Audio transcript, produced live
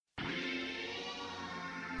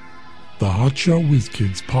the Hotshot Whiz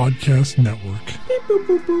Kids Podcast Network. Beep, boop,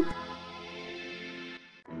 boop, boop.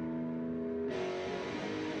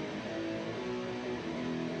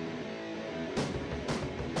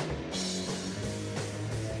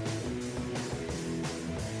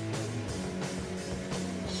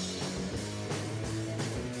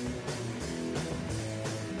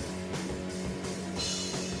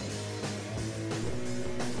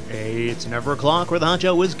 Hey, it's Never O'Clock. We're the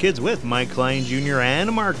Hotshot Whiz Kids with Mike Klein Jr.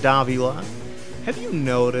 and Mark Davila. Have you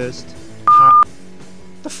noticed how...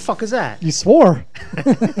 The fuck is that? You swore.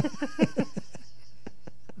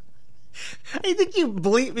 I think you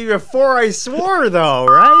bleeped me before I swore, though,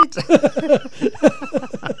 right?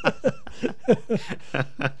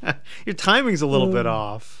 Your timing's a little bit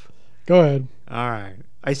off. Go ahead. All right.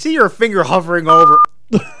 I see your finger hovering over...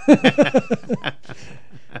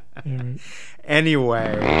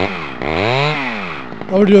 Anyway. I'm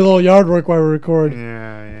going to do a little yard work while we record.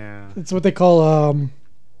 Yeah. It's what they call,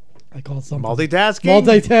 I call it something.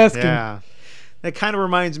 Multitasking? Yeah. That kind of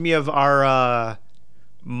reminds me of our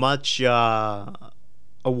much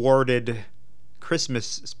awarded Christmas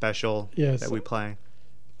special that we play.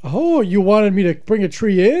 Oh, you wanted me to bring a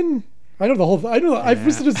tree in? I know the whole thing. I've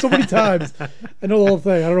listened to it so many times. I know the whole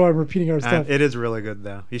thing. I don't know why I'm repeating our stuff. It is really good,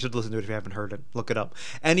 though. You should listen to it if you haven't heard it. Look it up.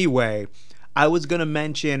 Anyway, I was going to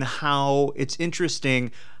mention how it's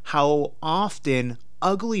interesting how often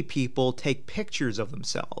ugly people take pictures of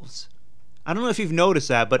themselves. I don't know if you've noticed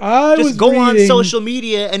that, but just go on social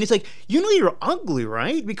media and it's like, you know you're ugly,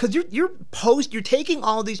 right? Because you're taking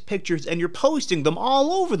all these pictures and you're posting them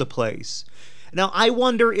all over the place. Now, I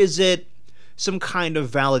wonder, is it some kind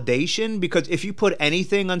of validation? Because if you put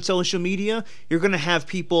anything on social media, you're going to have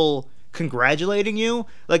people congratulating you.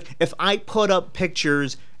 Like, if I put up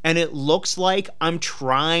pictures and it looks like I'm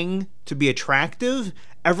trying to be attractive,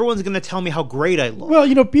 everyone's going to tell me how great I look.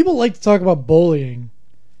 Well, people like to talk about bullying.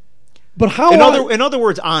 But how... In other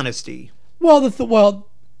words, honesty. Well,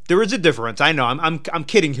 there is a difference. I know. I'm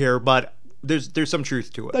kidding here, but there's some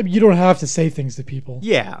truth to it. I mean, you don't have to say things to people.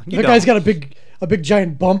 Yeah. That guy's got a big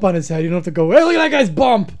giant bump on his head. You don't have to go, hey, look at that guy's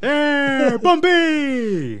bump. Hey,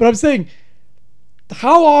 bumpy. But I'm saying,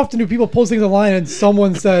 how often do people post things online and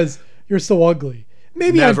someone says, you're so ugly?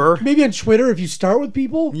 Never. Maybe on Twitter if you start with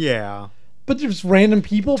people. Yeah. But just random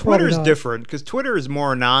people? Twitter's different because Twitter is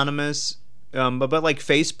more anonymous. But like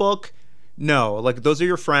Facebook, no. Like, those are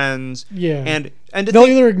your friends. Yeah. And they'll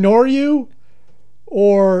either ignore you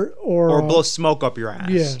or blow smoke up your ass.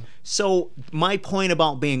 Yeah. So my point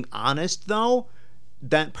about being honest, though,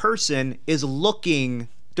 that person is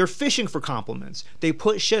they're fishing for compliments. They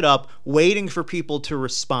put shit up, waiting for people to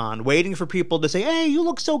respond, waiting for people to say, hey, you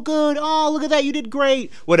look so good. Oh, look at that. You did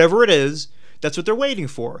great. Whatever it is, that's what they're waiting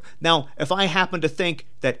for. Now, if I happen to think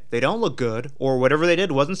that they don't look good or whatever they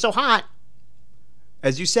did wasn't so hot,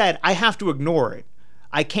 as you said, I have to ignore it.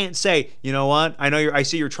 I can't say, you know what, I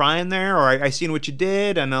see you're trying there, or I seen what you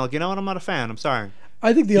did, and I'm like, you know what, I'm not a fan. I'm sorry.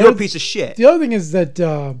 I think you're a piece of shit. The other thing is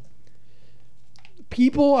that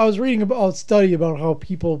people, I was reading about a study about how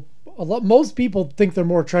most people think they're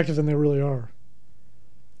more attractive than they really are.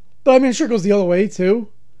 But I mean, it sure goes the other way too.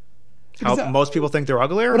 How most people think they're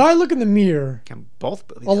uglier? When I look in the mirror, can both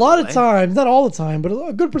be a lot of times, not all the time, but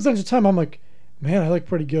a good percentage of the time, I'm like, man, I look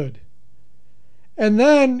pretty good. And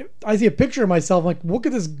then I see a picture of myself, I'm like, look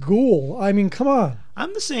at this ghoul. I mean, come on.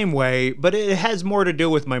 I'm the same way, but it has more to do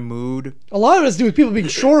with my mood. A lot of it has to do with people being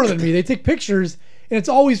shorter than me. They take pictures, and it's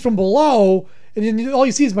always from below, and then all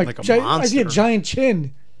you see is I see a giant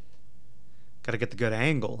chin. Got to get the good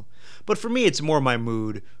angle. But for me, it's more my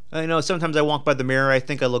mood. I know sometimes I walk by the mirror, I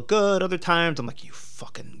think I look good. Other times, I'm like, you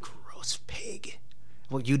fucking gross pig.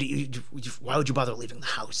 Well, why would you bother leaving the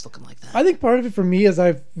house looking like that? I think part of it for me is I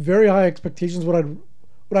have very high expectations what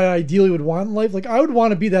I ideally would want in life. Like, I would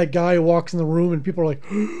want to be that guy who walks in the room and people are like,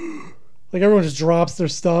 like everyone just drops their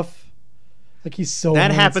stuff. Like, he's so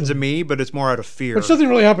That handsome. happens to me, but it's more out of fear. Which doesn't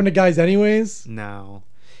really happen to guys anyways. No.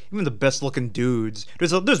 Even the best looking dudes.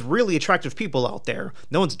 There's really attractive people out there.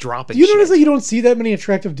 No one's dropping Do you shit. notice that you don't see that many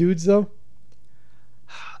attractive dudes though?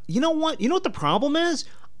 You know what? You know what the problem is?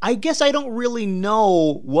 I guess I don't really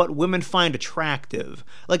know what women find attractive.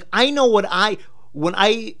 Like, I know when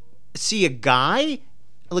I see a guy,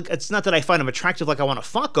 like, it's not that I find him attractive like I want to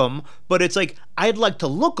fuck him, but it's like, I'd like to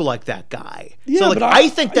look like that guy. Yeah, so, like, but I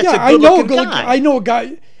think that's a good-looking guy. I know a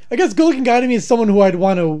guy. I guess good-looking guy to me is someone who I'd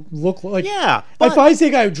want to look like. Yeah. If I see a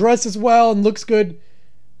guy who dresses well and looks good,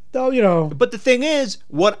 though, But the thing is,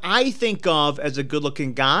 what I think of as a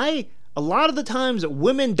good-looking guy, a lot of the times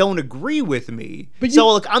women don't agree with me. But so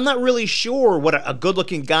like, I'm not really sure what a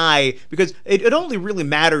good-looking guy, because it only really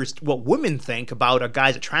matters what women think about a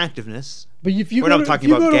guy's attractiveness. But if you We're go, not to, talking if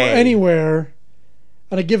you about go to gay. anywhere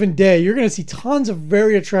on a given day, you're going to see tons of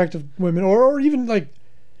very attractive women, or even like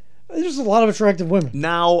there's a lot of attractive women.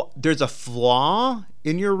 Now, there's a flaw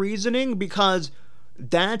in your reasoning, because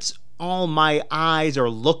that's all my eyes are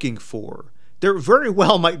looking for. There very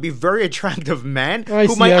well might be very attractive men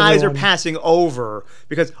who my eyes are passing over,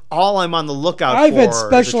 because all I'm on the lookout I've for had is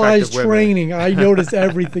specialized attractive women. training. I noticed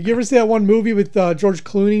everything. You ever see that one movie with George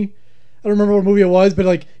Clooney? I don't remember what movie it was, but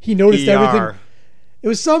like he noticed everything. It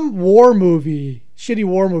was some war movie, shitty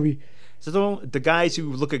war movie. So the guys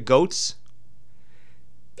who look at goats.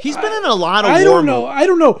 He's been in a lot of I war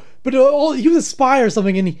don't know. But he was a spy or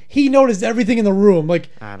something, and he noticed everything in the room. Like,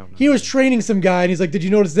 I don't know. He was training some guy, and he's like, "Did you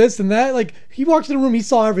notice this and that?" Like, he walked in the room, he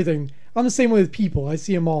saw everything. I'm the same way with people. I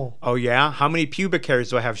see them all. Oh yeah? How many pubic hairs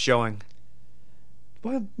do I have showing?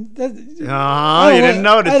 What? You didn't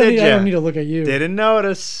notice, did you? I don't need to look at you. Didn't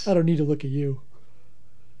notice. I don't need to look at you.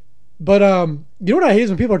 But you know what I hate is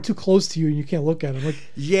when people are too close to you and you can't look at them. Like,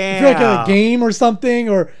 Yeah. if you're like at a game or something,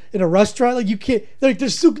 or in a restaurant, like you can't. Like,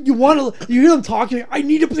 there's you want to. You hear them talking. Like, I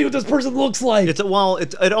need to see what this person looks like.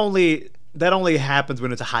 That only happens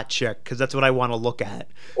when it's a hot chick, because that's what I want to look at.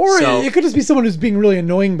 Or So- it could just be someone who's being really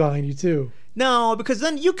annoying behind you too. No, because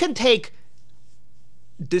then you can take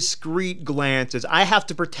discreet glances. I have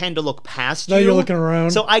to pretend to look past Now you. you're looking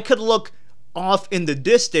around. So I could look off in the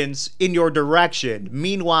distance in your direction.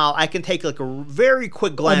 Meanwhile, I can take like a very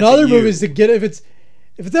quick glance Another at you. move is to get if it's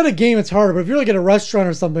at a game, it's harder. But if you're like at a restaurant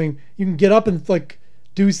or something, you can get up and like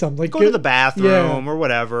do something. Like go to the bathroom or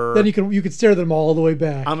whatever. Then you could stare at them all the way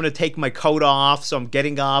back. I'm gonna take my coat off, so I'm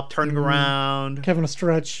getting up, turning around. Having a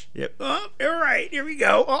stretch. Yep. Oh, all right, here we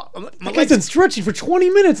go. Oh, my I've been stretching for 20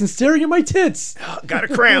 minutes and staring at my tits. got a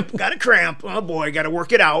cramp. Got a cramp. Oh boy, got to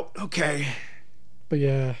work it out. Okay. But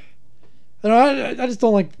yeah, I just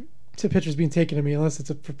don't like pictures being taken of me unless it's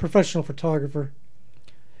a professional photographer.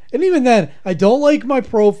 And even then, I don't like my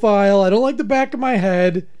profile. I don't like the back of my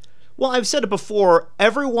head. Well, I've said it before.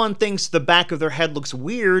 Everyone thinks the back of their head looks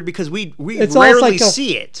weird because we It's rarely almost like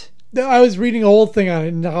see it. I was reading a whole thing on it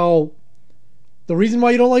and how the reason why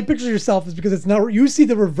you don't like pictures of yourself is because it's not. You see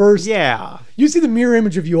the reverse. Yeah. You see the mirror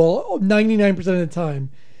image of you all 99% of the time.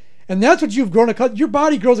 And that's what you've grown accustomed. Your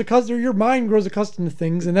body grows accustomed, or your mind grows accustomed to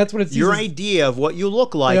things, and that's what it's. Your idea of what you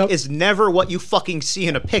look like Yep. is never what you fucking see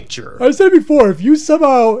in a picture. I said before,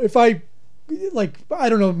 if I, like, I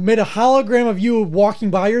don't know, made a hologram of you walking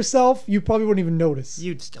by yourself, you probably wouldn't even notice.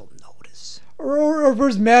 You'd still notice. Or if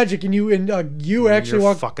there's magic and you actually You're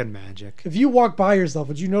walk. fucking magic. If you walk by yourself,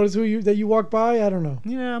 would you notice that you walk by? I don't know.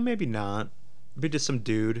 Yeah, maybe not. Maybe just some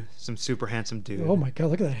dude, some super handsome dude. Oh my god,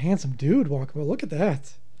 look at that handsome dude walking by. Look at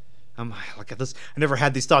that. Look at this. I never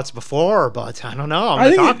had these thoughts before, but I don't know. I'm I gonna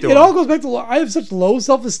think talk to it him. all goes back to I have such low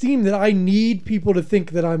self-esteem that I need people to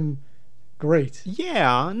think that I'm great.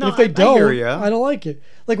 Yeah, no, And if they I don't, hear ya. I don't like it.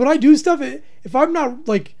 Like when I do stuff, if I'm not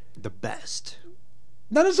like The best.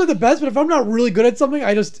 not necessarily the best, but if I'm not really good at something,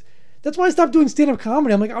 that's why I stopped doing stand-up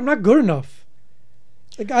comedy. I'm like, I'm not good enough.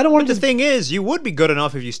 Like I don't want But to the thing is, you would be good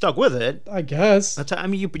enough if you stuck with it. I guess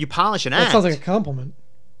You polish an that act. sounds like a compliment.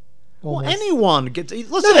 Well, Almost. anyone gets.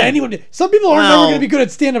 Listen, Not anyone. Some people are never going to be good at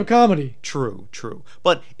stand-up comedy. True.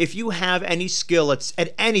 But if you have any skill at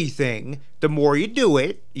anything, the more you do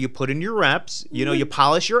it, you put in your reps. You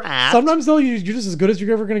polish your act. Sometimes though, you're just as good as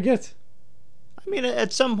you're ever going to get. I mean,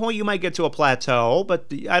 at some point you might get to a plateau,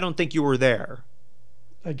 but I don't think you were there.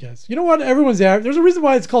 I guess. You know what? Everyone's average. There's a reason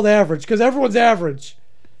why it's called average, because everyone's average.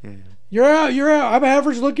 Yeah. You're out. I'm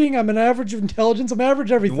average looking. I'm an average of intelligence. I'm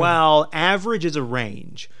average everything. Well, average is a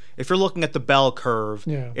range. If you're looking at the bell curve,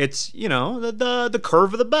 Yeah. it's the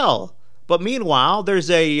curve of the bell. But meanwhile,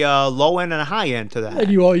 there's a low end and a high end to that.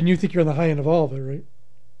 And you think you're on the high end of all of it, right?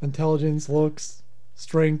 Intelligence, looks,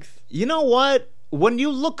 strength. You know what? When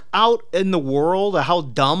you look out in the world at how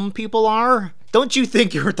dumb people are, don't you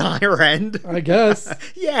think you're at the higher end? I guess.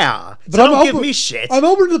 Yeah. But So I'm don't give open- me shit. I'm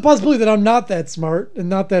open to the possibility that I'm not that smart and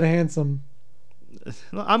not that handsome.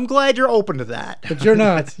 I'm glad you're open to that. But you're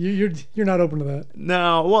not. You're not open to that.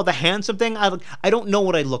 No, well, the handsome thing, I don't know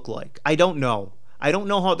what I look like. I don't know. I don't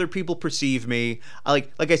know how other people perceive me.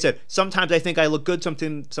 Like I said, sometimes I think I look good,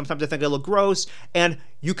 sometimes I think I look gross, and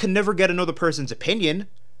you can never get another person's opinion.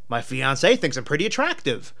 My fiance thinks I'm pretty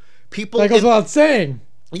attractive. People, That goes without saying.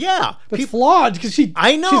 yeah, That's flawed because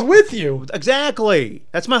I know. she's with you. Exactly.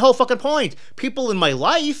 That's my whole fucking point. People in my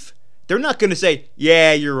life, they're not going to say,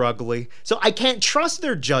 yeah, you're ugly. So I can't trust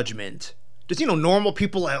their judgment. Just, normal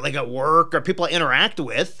people at work or people I interact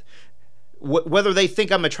with, whether they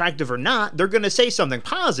think I'm attractive or not, they're going to say something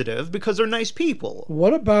positive because they're nice people.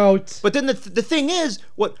 What about... But then the thing is,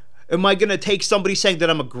 what am I going to take somebody saying that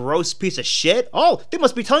I'm a gross piece of shit? Oh, they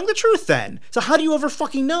must be telling the truth then. So how do you ever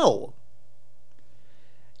fucking know?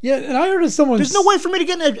 Yeah, and I heard of someone... There's no way for me to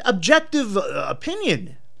get an objective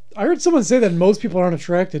opinion. I heard someone say that most people aren't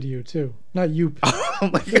attracted to you, too. Not you. Oh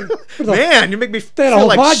my God. Man, you make me they had a feel whole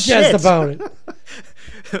like podcast shit. About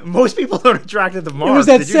it. Most people aren't attracted to Mark. It was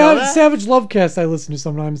that, Did you know that? Savage Lovecast I listen to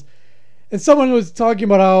sometimes. And someone was talking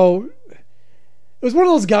about how... It was one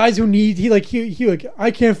of those guys who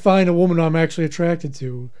I can't find a woman I'm actually attracted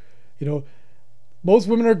to. You know, most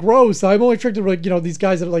women are gross. I'm only attracted to, these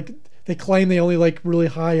guys that are like... They claim they only like really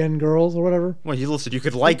high-end girls or whatever. Well, you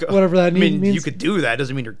could like... Whatever that means. You could do that.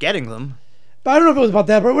 Doesn't mean you're getting them. But I don't know if it was about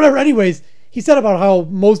that, but whatever. Anyways, he said about how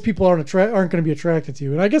most people aren't going to be attracted to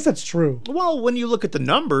you. And I guess that's true. Well, when you look at the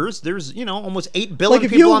numbers, there's, almost 8 billion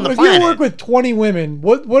people on the planet. If you work with 20 women,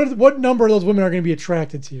 what number of those women are going to be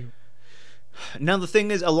attracted to you? Now, the thing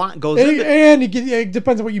is, a lot goes into... And it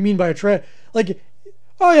depends on what you mean by attract. Like,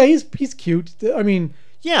 oh yeah, he's cute. I mean...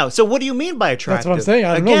 Yeah, so what do you mean by attractive? That's what I'm saying.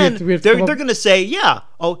 I don't know. Again, they're going to say, yeah,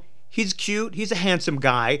 oh, he's cute, he's a handsome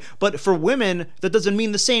guy, but for women, that doesn't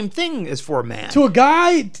mean the same thing as for a man. To a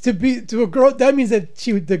guy, to a girl, that means that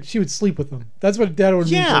she would sleep with him. That's what that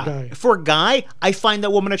would mean for a guy. For a guy, I find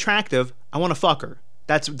that woman attractive, I want to fuck her.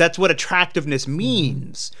 That's what attractiveness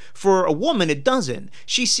means. For a woman, it doesn't.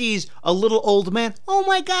 She sees a little old man. Oh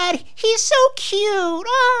my God, he's so cute.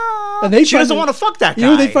 Oh. And she doesn't want to fuck that guy. You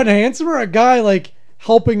know, they find a handsomer, a guy like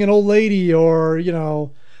helping an old lady, or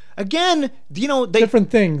again, different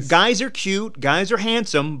things. Guys are cute, guys are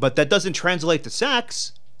handsome, but that doesn't translate to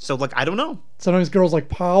sex. So, I don't know. Sometimes girls like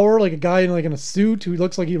power, like a guy in a suit who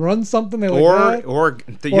looks like he runs something. They like that. Or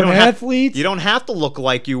an athlete. You don't have to look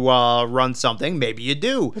like you run something. Maybe you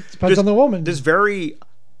do. It depends on the woman. There's very,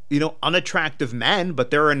 unattractive men, but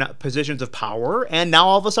they're in positions of power, and now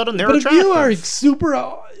all of a sudden they're attractive.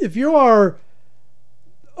 If you are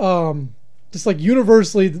just like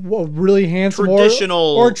universally really handsome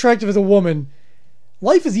traditional or attractive as a woman,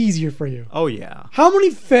 life is easier for you. Oh yeah. How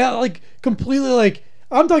many completely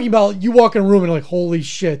I'm talking about you walk in a room and holy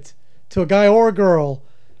shit to a guy or a girl,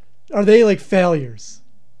 are they failures?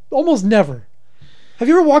 Almost never. Have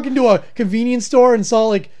you ever walked into a convenience store and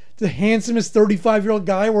saw the handsomest 35-year-old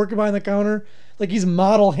guy working behind the counter? He's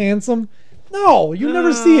model handsome? No, you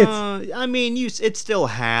never see it. I mean, it still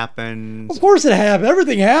happens. Of course it happens.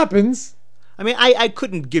 Everything happens. I mean, I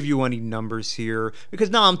couldn't give you any numbers here because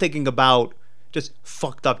now I'm thinking about just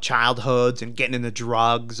fucked up childhoods and getting into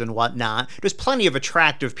drugs and whatnot. There's plenty of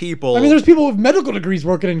attractive people. I mean, there's people with medical degrees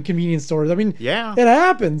working in convenience stores. I mean, yeah, it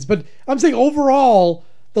happens. But I'm saying overall,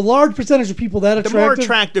 the large percentage of people that attractive... The more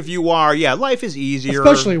attractive you are, yeah, life is easier.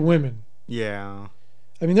 Especially women. Yeah.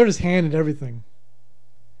 I mean, they're just handed everything.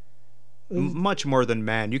 Much more than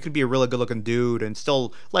men. You could be a really good-looking dude and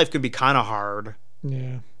still life could be kind of hard.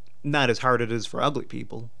 Yeah. Not as hard as it is for ugly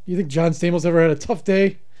people. You think John Stamos ever had a tough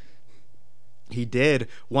day? He did.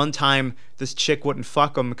 One time, this chick wouldn't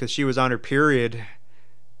fuck him because she was on her period.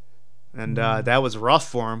 And that was rough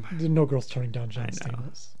for him. No girl's turning down John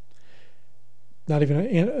Stamos. Not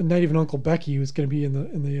even Uncle Becky, who's going to be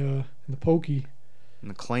in the pokey. In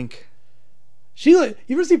the clink.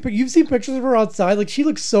 You've seen pictures of her outside? She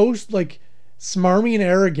looks so smarmy and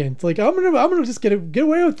arrogant. I'm gonna just get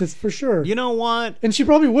away with this for sure. You know what? And she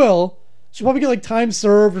probably will. She'll probably get time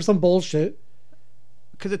served or some bullshit.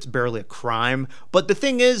 Because it's barely a crime. But the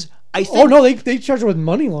thing is, I think... Oh no, they charge her with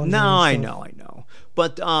money laundering. No, I know.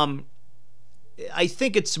 But I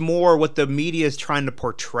think it's more what the media is trying to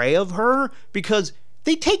portray of her, because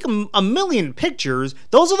they take a million pictures.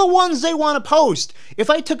 Those are the ones they want to post.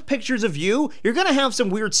 If I took pictures of you, you're going to have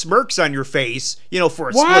some weird smirks on your face, for a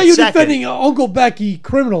split second. Why are you defending Uncle Becky,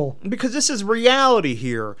 criminal? Because this is reality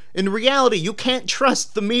here. In reality, you can't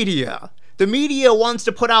trust the media. The media wants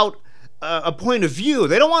to put out a point of view.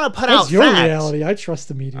 They don't want to put out facts. That's your reality. I trust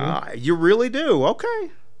the media. You really do.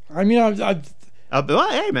 Okay. I mean,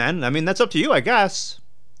 hey, man. I mean, that's up to you, I guess.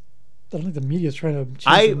 I don't think the media's trying to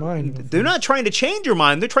change your mind. They're not trying to change your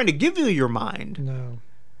mind. They're trying to give you your mind. No.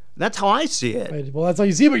 That's how I see it. Well, that's how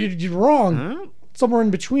you see it, but you're wrong. Huh? Somewhere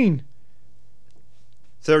in between.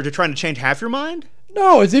 So they're trying to change half your mind?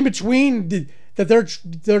 No, it's in between that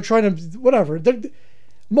they're trying to... Whatever.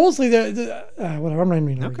 Mostly, whatever. I'm not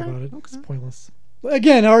even arguing about it. Okay. It's pointless.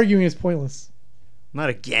 Again, arguing is pointless. Not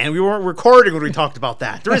again. We weren't recording when we talked about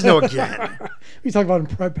that. There is no again. We talked about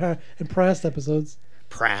it in past episodes.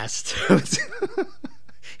 Prast.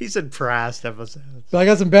 He said prast episodes. But I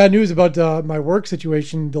got some bad news about my work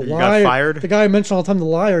situation. The liar, got fired? The guy I mentioned all the time, the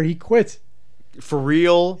liar, he quit. For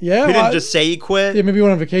real? Yeah, He didn't just say he quit? Yeah, maybe he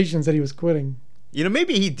went on vacation and said he was quitting. You know,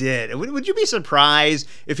 maybe he did. Would you be surprised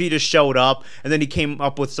if he just showed up and then he came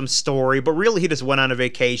up with some story, but really he just went on a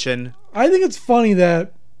vacation? I think it's funny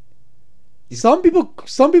that some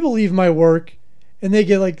people leave my work and they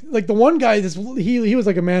get like the one guy, he was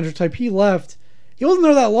like a manager type. He left. He wasn't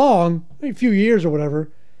there that long, a few years or whatever.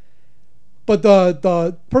 But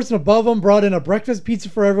the person above him brought in a breakfast pizza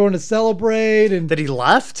for everyone to celebrate. And that he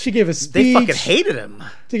left? She gave a speech. They fucking hated him.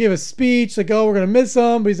 She gave a speech like, oh, we're going to miss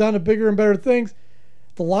him, but he's on to bigger and better things.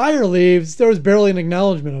 The liar leaves. There was barely an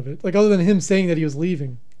acknowledgement of it, like other than him saying that he was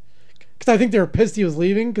leaving. Because I think they were pissed he was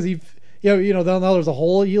leaving because now there's a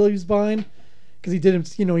hole he leaves behind because he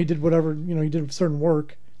did whatever, he did certain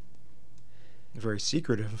work. Very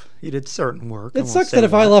secretive. He did certain work. It sucks that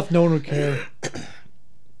if I left, no one would care.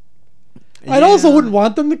 I also wouldn't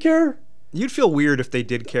want them to care. You'd feel weird if they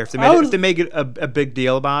did care. If they make it a big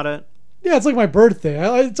deal about it. Yeah, it's like my birthday.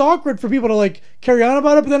 It's awkward for people to like carry on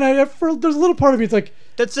about it, but then there's a little part of me. It's like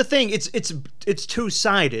that's the thing. It's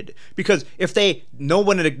two-sided because if no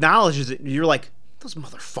one acknowledges it, you're like those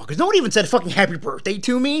motherfuckers. No one even said fucking happy birthday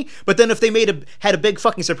to me. But then if they had a big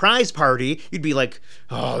fucking surprise party, you'd be like,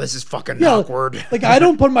 oh, this is fucking awkward. Like I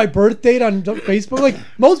don't put my birth date on Facebook. Like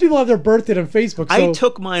most people have their birth date on Facebook. So, I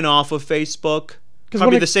took mine off of Facebook.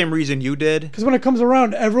 Probably the same reason you did. Because when it comes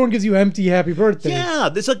around, everyone gives you empty happy birthday. Yeah,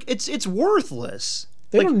 it's worthless.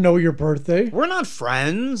 They don't know your birthday. We're not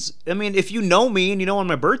friends. I mean, if you know me and you know when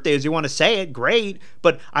my birthday is, you want to say it, great.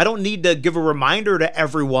 But I don't need to give a reminder to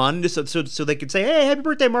everyone just so they can say, hey, happy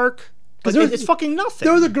birthday, Mark. It's fucking nothing.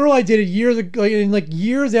 There was a girl I dated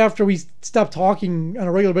years after we stopped talking on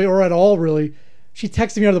a regular basis, or at all, really. She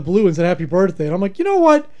texted me out of the blue and said happy birthday. And I'm like, you know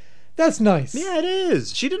what? That's nice. Yeah, it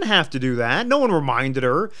is. She didn't have to do that. No one reminded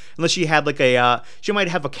her unless she had she might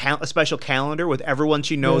have a special calendar with everyone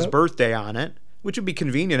she knows' birthday on it, which would be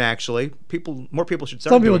convenient actually. More people should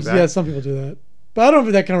start doing that. Yeah, some people do that. But I don't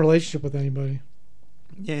have that kind of relationship with anybody.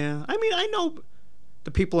 Yeah, I mean, I know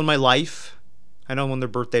the people in my life. I know when their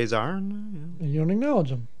birthdays are. And you don't acknowledge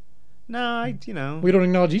them. No, we don't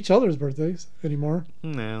acknowledge each other's birthdays anymore.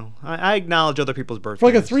 No, I acknowledge other people's birthdays. For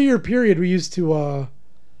like a 3-year period, we used to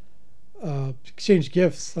exchange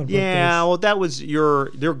gifts on birthdays. Yeah, well, that was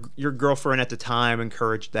your girlfriend at the time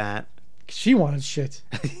encouraged that. She wanted shit.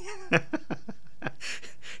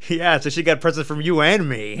 Yeah, so she got presents from you and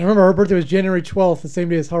me. I remember her birthday was January 12th, the same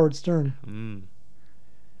day as Howard Stern.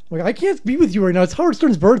 Like, I can't be with you right now. It's Howard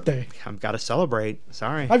Stern's birthday. I've got to celebrate.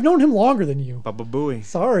 Sorry. I've known him longer than you. Baba Booey.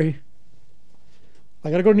 Sorry.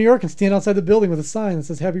 I got to go to New York and stand outside the building with a sign that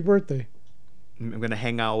says happy birthday. I'm going to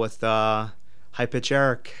hang out with High Pitch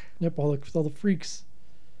Eric. Yep, all the freaks.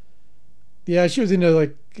 Yeah, she was into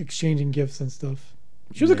like exchanging gifts and stuff.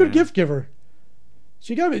 She was a good gift giver.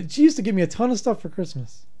 She used to give me a ton of stuff for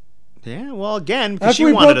Christmas. Yeah, well, again, because after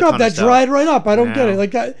we broke up, that dried right up. I don't get it.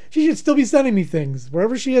 Like she should still be sending me things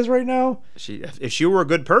wherever she is right now. If she were a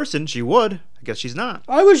good person, she would. I guess she's not.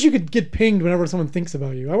 I wish you could get pinged whenever someone thinks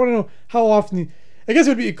about you. I want to know how often. I guess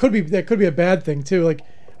that could be a bad thing too. Like,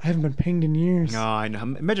 I haven't been pinged in years. No, I know.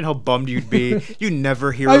 Imagine how bummed you'd be. You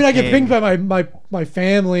never hear. I get pinged by my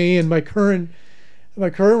family and my current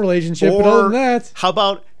relationship. But other than that, how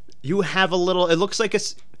about you have a little? It looks like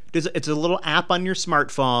it's a little app on your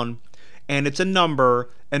smartphone, and it's a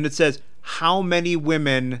number, and it says how many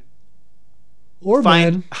women or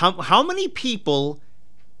men, how many people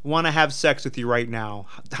want to have sex with you right now?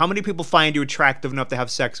 How many people find you attractive enough to have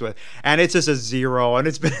sex with? And it's just a 0, and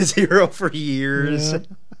it's been a 0 for years. Yeah.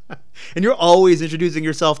 And you're always introducing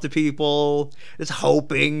yourself to people, just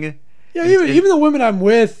hoping. Yeah, even the women I'm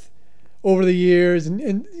with over the years,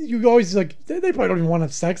 and you always like, they probably don't even want to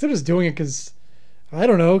have sex. They're just doing it because, I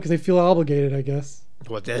don't know, because they feel obligated, I guess.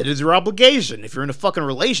 Well, that is your obligation if you're in a fucking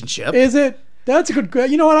relationship. Is it? That's a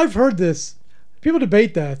good... You know what? I've heard this. People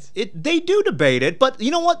debate that. They do debate it, but you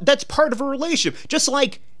know what? That's part of a relationship. Just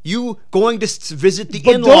like you going to visit the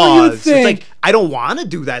in-laws. Don't you think, it's like, I don't want to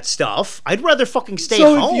do that stuff. I'd rather fucking stay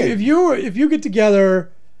home. So if you get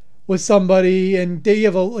together with somebody and they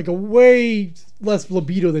have a way less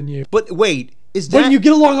libido than you. But wait, But you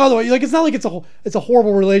get along all the way. Like, it's not like it's a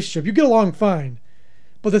horrible relationship. You get along fine.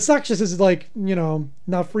 But the sex just is like,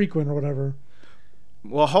 not frequent or whatever.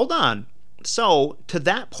 Well, hold on. So, to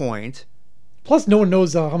that point... Plus, no one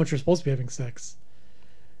knows how much you're supposed to be having sex.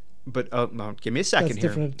 But no, give me a second here. That's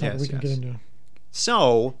different topic we can get into.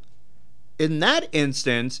 So, in that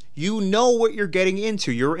instance, you know what you're getting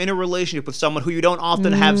into. You're in a relationship with someone who you don't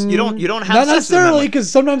often have. You don't have. Not sex necessarily,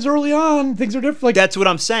 because sometimes early on things are different. Like, that's what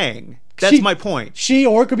I'm saying. That's my point.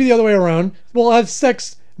 Or it could be the other way around. We'll have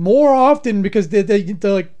sex more often because they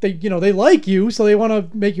they like you, so they want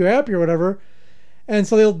to make you happy or whatever, and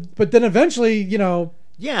so but then eventually,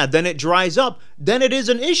 Yeah, then it dries up. Then it is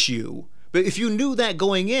an issue. But if you knew that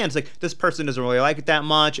going in, it's like, this person doesn't really like it that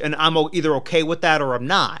much, and I'm either okay with that or I'm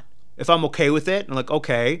not. If I'm okay with it, I'm like,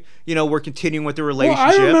 okay, we're continuing with the relationship.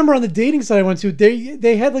 Well, I remember on the dating site I went to,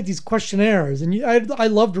 they had like these questionnaires, and I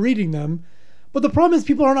loved reading them. But the problem is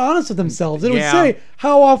people aren't honest with themselves. It would say,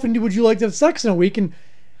 how often would you like to have sex in a week? And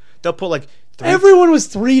they'll put like everyone was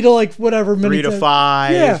 3 to like whatever minutes. 3 to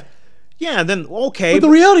 5. Yeah. Yeah, then okay. But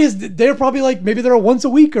the reality is they're probably like, maybe they're once a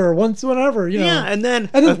week or once whenever, Yeah, and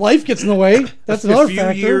then life gets in the way. That's another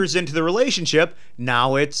factor. A few years into the relationship,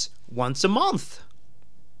 now it's once a month.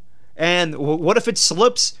 And what if it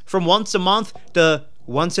slips from once a month to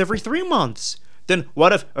once every 3 months? Then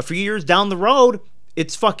what if a few years down the road,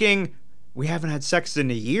 it's fucking, we haven't had sex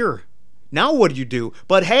in a year. Now what do you do?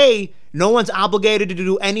 But hey, no one's obligated to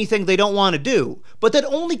do anything they don't want to do. But that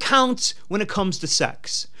only counts when it comes to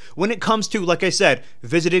sex. When it comes to, like I said,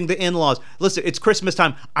 visiting the in-laws. Listen, it's Christmas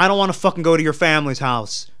time. I don't want to fucking go to your family's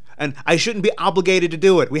house. And I shouldn't be obligated to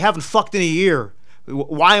do it. We haven't fucked in a year.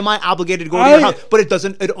 Why am I obligated to go to your house? But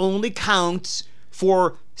it only counts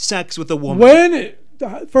for sex with a woman.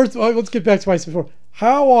 First of all, let's get back to what I said before.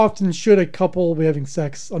 How often should a couple be having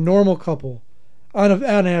sex? A normal couple, on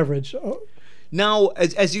average. Now,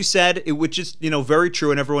 as you said, which is very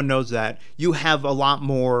true, and everyone knows that, you have a lot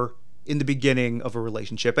more in the beginning of a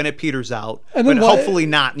relationship, and it peters out. And then hopefully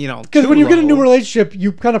not, because when you get a new relationship,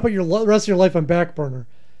 you kind of put your rest of your life on back burner.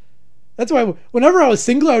 That's why whenever I was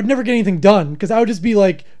single, I would never get anything done because I would just be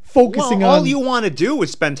like focusing on. All you want to do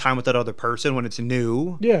is spend time with that other person when it's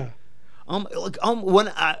new. Yeah.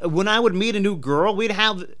 When I would meet a new girl, we'd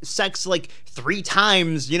have sex like 3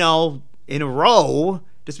 times, in a row,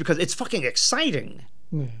 just because it's fucking exciting.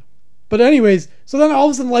 Yeah. But anyways, so then all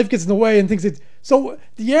of a sudden life gets in the way and things. So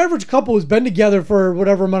the average couple who's been together for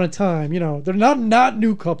whatever amount of time, they're not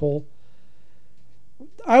new couple.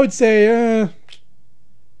 I would say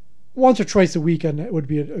once or twice a week would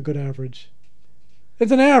be a good average.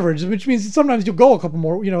 It's an average, which means sometimes you'll go a couple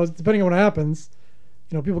more, depending on what happens.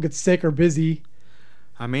 People get sick or busy.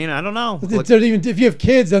 I mean, I don't know. Even if you have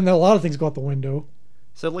kids, then a lot of things go out the window.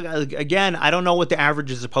 So look, again, I don't know what the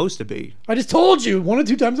average is supposed to be. I just told you 1 or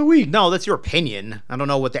 2 times a week. No, that's your opinion. I don't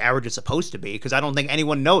know what the average is supposed to be because I don't think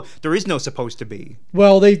anyone knows. There is no supposed to be.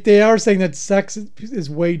 Well, they are saying that sex is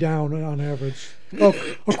way down on average. Well,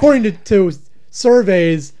 according to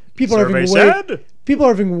surveys, people are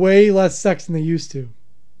having way less sex than they used to.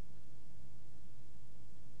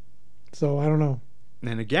 So I don't know.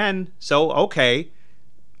 And again, so okay.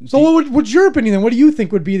 So what's your opinion then? What do you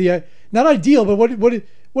think would be the not ideal, but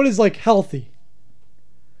what is like healthy?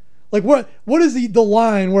 Like what is the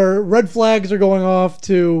line where red flags are going off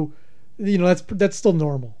to, that's still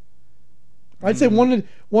normal. I'd say 1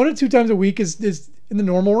 or 2 times a week is in the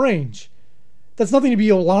normal range. That's nothing to be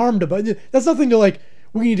alarmed about. That's nothing to like.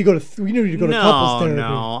 We need to go to couples therapy.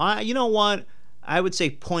 No, you know what? I would say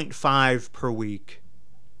 0.5 per week.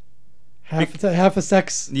 Half a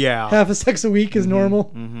sex. Yeah. Half a sex a week is normal.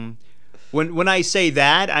 Mm-hmm. When I say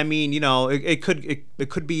that, I mean it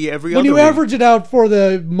could be every other. When you week. average it out for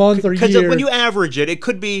the month or year. Because when you average it, it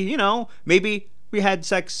could be maybe we had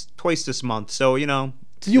sex twice this month, so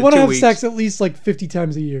So you want to have sex at least like 50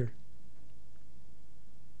 times a year.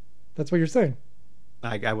 That's what you're saying.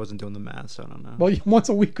 I wasn't doing the math, so I don't know. Well, once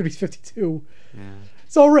a week could be 52. Yeah.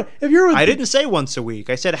 So if you're, I didn't say once a week.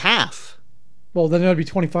 I said half. Well, then that'd be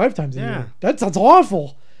 25 times a year. That sounds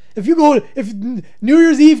awful. If New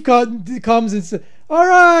Year's Eve comes and says, all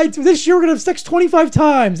right, this year we're gonna have sex 25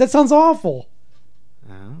 times. That sounds awful.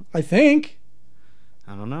 I think.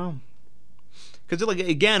 I don't know. Because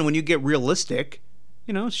again, when you get realistic,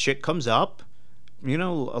 shit comes up.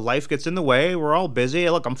 Life gets in the way. We're all busy.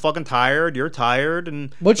 Look, I'm fucking tired. You're tired,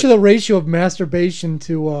 and what should the ratio of masturbation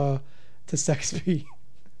to sex be?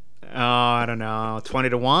 Oh, I don't know. 20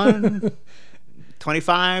 to 1.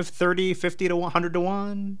 25, 30, 50 to 100 to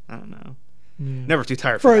 1. I don't know. Yeah. Never too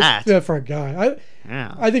tired for that. Yeah, for a guy.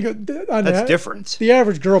 I think that's different. The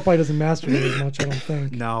average girl probably doesn't masturbate as much, I don't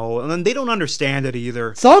think. No, and then they don't understand it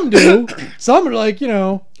either. Some do. Some are like,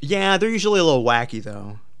 Yeah, they're usually a little wacky,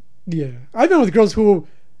 though. Yeah. I've been with girls who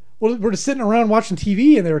were just sitting around watching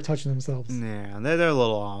TV and they were touching themselves. Yeah, they're a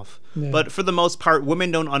little off. Yeah. But for the most part,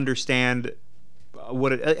 women don't understand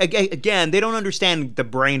again, they don't understand the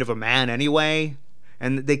brain of a man anyway.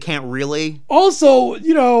 And they can't really. Also,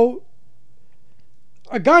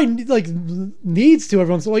 a guy needs to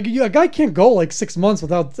everyone. So a guy can't go 6 months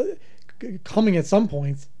without coming at some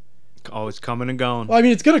point. Oh, it's coming and going. Well, I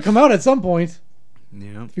mean, it's gonna come out at some point.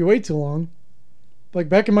 Yeah. if you wait too long. Like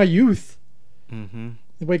back in my youth, Mm-hmm.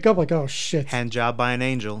 you wake up like, oh shit. Hand job by an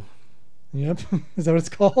angel. Yep. Is that what it's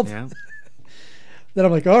called? Yeah. Then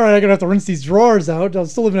I'm like, all right, I'm gonna have to rinse these drawers out. I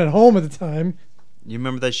was still living at home at the time. You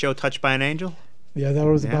remember that show Touched by an Angel? Yeah, that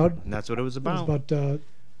was Yeah, about. that's what it was It was about. about.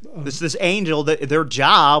 This angel, that their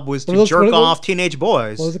job was What to are those- what jerk are those- off teenage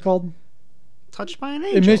boys. What was it called? Touched by an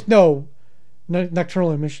angel.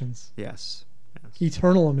 Nocturnal emissions. Yes.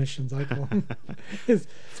 Eternal emissions, I call them.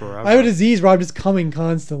 Forever. I have a disease where I'm just coming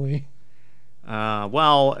constantly.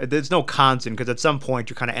 Well, there's no constant because at some point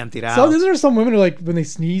you're kind of emptied out. So isn't there some women who like when they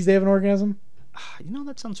sneeze they have an orgasm? You know,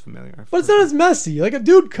 that sounds familiar. But it's not as messy. Like a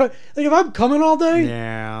dude, like if I'm coming all day,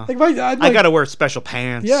 Yeah. like if I I gotta wear special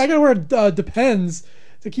pants. yeah, I gotta wear Depends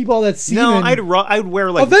to keep all that semen. No, I'd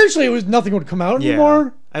wear like Eventually, nothing would come out yeah.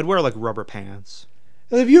 anymore. I'd wear like rubber pants.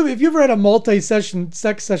 If you ever had a multi-session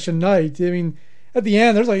sex session night, I mean, at the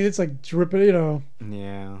end it's like dripping, you know,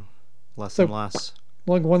 Yeah. Less So- and less.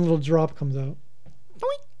 like one little drop comes out.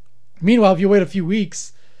 Meanwhile, if you wait a few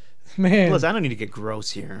weeks, man, Plus, I don't need to get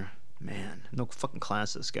gross here. Man, no fucking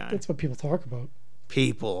class, this guy. that's what people talk about.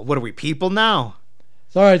 People. What are we, people now?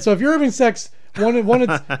 So, all right, so if you're having sex,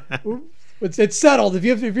 it's settled. If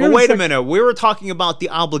you're But having wait a sex, minute. We were talking about the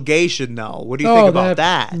obligation, though. What do you think about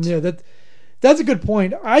that? Yeah, that's a good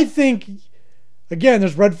point. I think, again,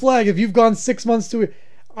 there's red flag. If you've gone 6 months to it,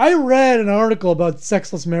 I read an article about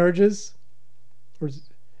sexless marriages,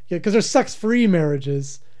 because there's sex-free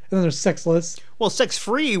marriages and then there's sexless. Well,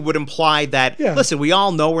 sex-free would imply that, Yeah. listen, we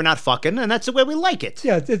all know we're not fucking, and that's the way we like it.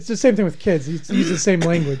 Yeah, it's the same thing with kids. You use the same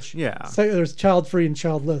language. Yeah. So there's child-free and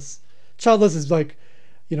childless. Childless is like,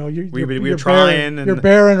 you know, you're trying, barren, you're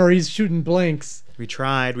barren, or he's shooting blanks. We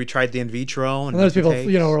tried the in vitro. And there's people,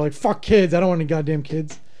 takes. you know, are like, fuck kids. I don't want any goddamn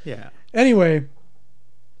kids. Yeah. Anyway,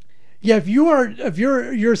 yeah, if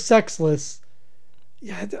you're sexless,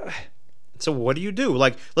 yeah. So what do you do?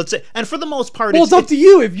 Like, let's say, and for the most part, Well, it's up to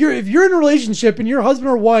you. If you're in a relationship and your husband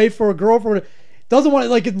or wife or a girlfriend doesn't want it,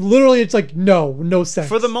 like it's like no sex.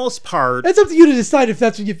 For the most part, it's up to you to decide if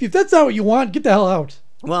that's not what you want. Get the hell out.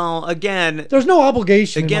 well, again, There's no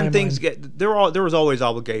obligation. again, in my things mind. there was always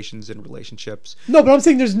obligations in relationships. No, but I'm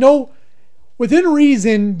saying there's no within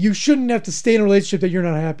reason. You shouldn't have to stay in a relationship that you're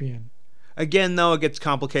not happy in. Again, though, it gets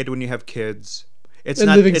complicated when you have kids. It's And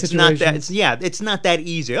not. living It's not that. situations. It's not that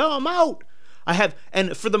easy. Oh, I'm out.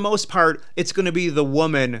 And for the most part, it's going to be the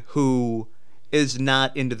woman who is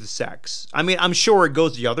not into the sex. I mean, I'm sure it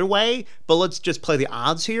goes the other way, but let's just play the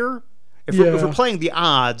odds here. If we're playing the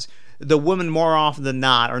odds, the women more often than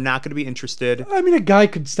not are not going to be interested. I mean, a guy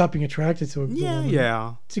could stop being attracted to a woman.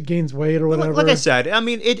 Yeah. To gains weight or whatever. Like I said, I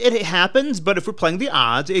mean, it happens, but if we're playing the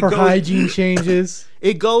odds, her hygiene changes.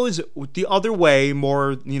 It goes the other way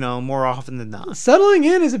more often than not. Settling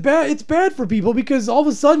in is it's bad for people because all of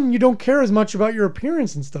a sudden you don't care as much about your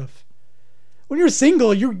appearance and stuff. When you're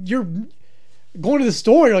single, you're going to the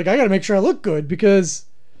store, you're like, I got to make sure I look good because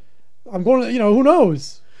I'm going to, who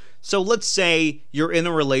knows? So let's say you're in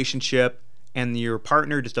a relationship and your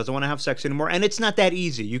partner just doesn't want to have sex anymore, and it's not that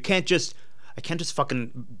easy. I can't just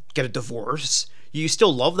fucking get a divorce. You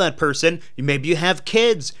still love that person. Maybe you have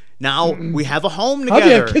kids. Now we have a home together. How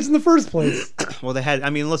do you have kids in the first place? Well, they had. I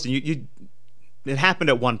mean, listen, it happened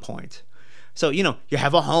at one point. So you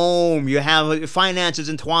have a home, you have finances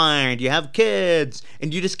entwined, you have kids,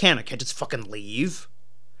 and you just can't just fucking leave.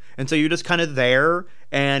 And so you're just kind of there,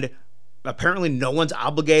 and apparently no one's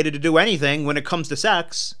obligated to do anything when it comes to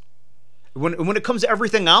sex. When it comes to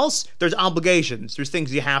everything else, there's obligations. There's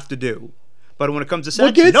things you have to do. But when it comes to sex,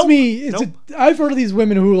 what gets nope, me is nope. I've heard of these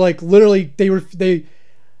women who like literally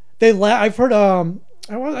I've heard I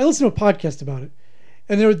listened to a podcast about it,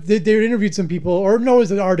 and they interviewed some people, or no, it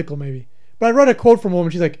was an article maybe, but I read a quote from a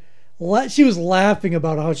woman. She's like, she was laughing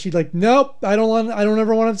about how she'd like, nope, I don't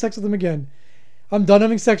ever want to have sex with them again. I'm done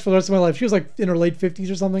having sex for the rest of my life. She was like in her late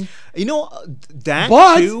 50s or something. That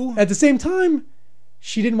but too. At the same time,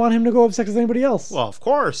 she didn't want him to go have sex with anybody else. Well, of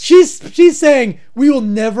course. She's saying we will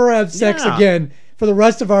never have sex Yeah. again for the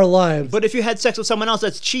rest of our lives. But if you had sex with someone else,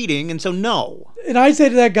 that's cheating, and so no. And I say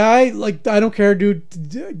to that guy, like, I don't care,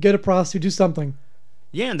 dude. Get a prostitute, do something.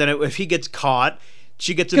 Yeah, and then if he gets caught,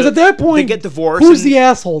 she gets Because at that point, they get divorced. who's the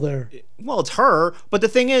asshole there? Well, it's her. But the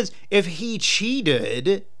thing is, if he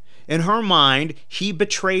cheated, in her mind, he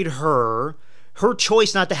betrayed her. Her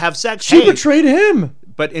choice not to have sex. She betrayed him.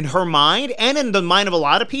 But in her mind, and in the mind of a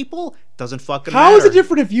lot of people, doesn't fucking How matter. is it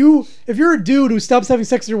different if you're a dude who stops having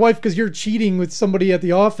sex with your wife because you're cheating with somebody at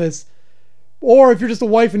the office, or if you're just a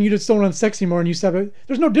wife and you just don't have sex anymore and you stop it?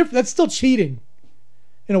 There's no difference. That's still cheating,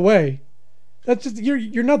 in a way. That's just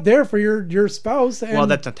you're not there for your spouse. And, Well,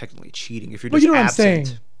 that's not technically cheating if you're but just you know what absent. I'm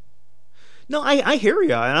saying. No, I hear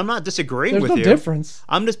you, and I'm not disagreeing There's with no you. difference.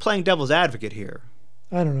 I'm just playing devil's advocate here.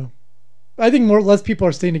 I don't know. I think more or less people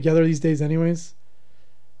are staying together these days, anyways.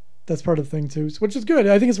 That's part of the thing too, which is good.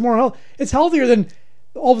 I think it's more it's healthier than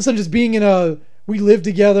all of a sudden just being in we live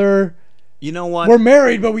together. You know what? We're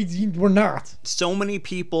married, but we're not. So many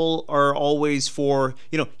people are always for,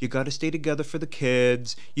 you got to stay together for the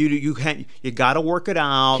kids. You got to work it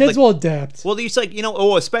out. Kids will adapt. Well, it's like,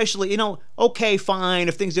 especially, okay, fine.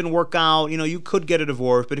 If things didn't work out, you could get a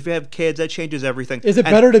divorce. But if you have kids, that changes everything. Is it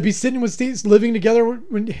better to be sitting with states living together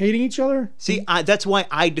when hating each other? See, that's why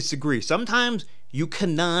I disagree. Sometimes you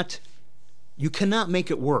cannot make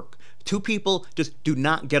it work. Two people just do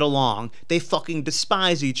not get along. They fucking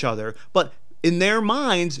despise each other. But in their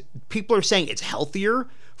minds, people are saying it's healthier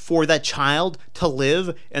for that child to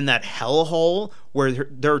live in that hellhole where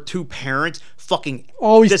their two parents fucking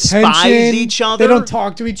always despise tension. each other. They don't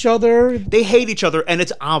talk to each other. They hate each other, and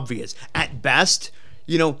it's obvious. At best,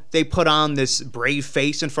 they put on this brave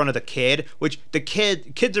face in front of the kid, which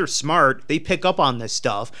kids are smart. They pick up on this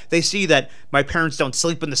stuff. They see that my parents don't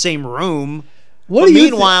sleep in the same room. What do you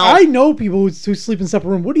meanwhile, I know people who sleep in separate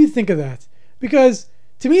rooms. What do you think of that? Because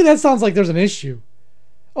to me, that sounds like there's an issue.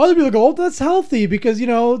 Other people go, "Oh, that's healthy," because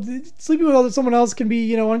sleeping with someone else can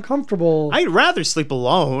be uncomfortable. I'd rather sleep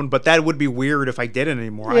alone, but that would be weird if I didn't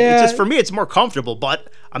anymore. Yeah. It's just for me, it's more comfortable. But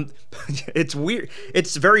it's weird.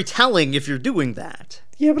 It's very telling if you're doing that.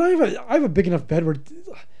 Yeah, but I have a big enough bed where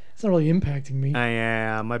it's not really impacting me.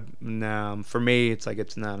 No, for me, it's like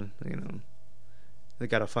it's not. They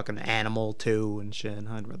got a fucking animal too and shit.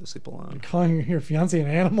 I'd rather sleep alone. You're calling your fiance an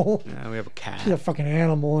animal? Yeah, we have a cat. She's a fucking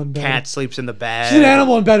animal in bed. Cat sleeps in the bed. She's an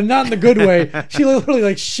animal in bed, and not in the good way. She literally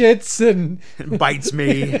shits and bites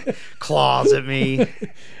me, claws at me.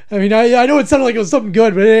 I mean, I know it sounded like it was something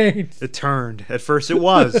good, but it ain't. It turned. At first, it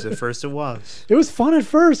was. It was fun at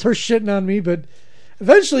first, her shitting on me, but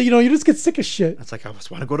eventually, you just get sick of shit. It's like I just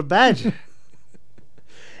want to go to bed.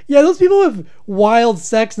 Yeah, those people have wild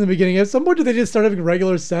sex in the beginning. At some point, do they just start having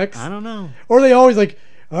regular sex? I don't know. Or are they always like,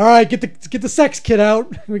 all right, get the sex kit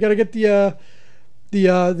out. We got to get the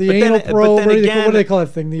anal probe. What do they call that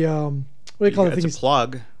thing? What do they call that thing? It's a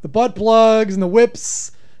plug. The butt plugs and the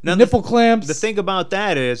whips, the nipple clamps. The thing about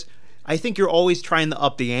that is, I think you're always trying to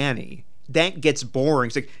up the ante. That gets boring.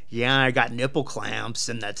 It's like, yeah, I got nipple clamps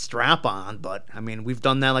and that strap on, but I mean, we've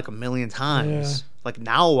done that like a million times. Yeah. Like,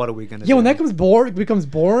 now what are we gonna do? Yeah, when that becomes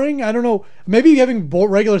boring. I don't know. Maybe having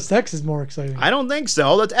regular sex is more exciting. I don't think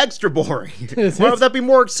so. That's extra boring. Why would that be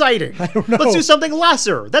more exciting? I don't know. Let's do something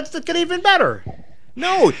lesser. That's gonna even better.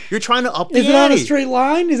 No, you're trying to up the ante. Is it on a straight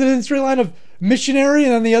line? Is it in a straight line of missionary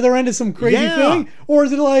and on the other end is some crazy thing? Or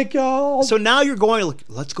is it like... So now you're going,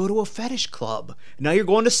 let's go to a fetish club. Now you're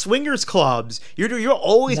going to swingers clubs. You're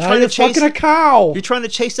always now trying to chase... fucking a cow. You're trying to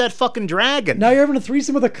chase that fucking dragon. Now you're having a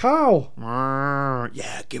threesome with a cow.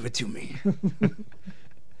 Yeah, give it to me.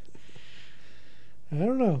 I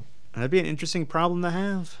don't know. That'd be an interesting problem to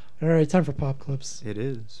have. All right, time for pop clips. It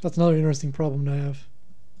is. That's another interesting problem to have.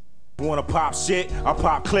 Wanna pop shit? I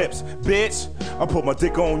pop clips, bitch. I put my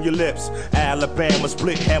dick on your lips. Alabama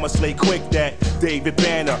split hammer slay quick that David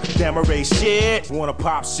Banner Damaray shit. Wanna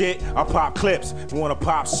pop shit? I pop clips. Wanna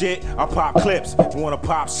pop shit? I pop clips. Wanna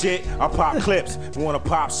pop shit? I pop clips. Wanna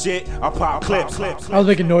pop shit? I pop clips. I was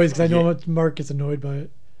making noise because I know Mark gets annoyed by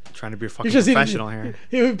it. Trying to be a fucking professional here.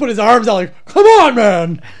 He put his arms out like, come on,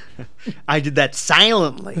 man. I did that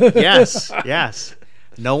silently. Yes, yes.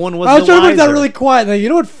 No one was. I was trying to make that really quiet. Like, you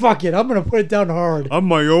know what? Fuck it. I'm gonna put it down hard. I'm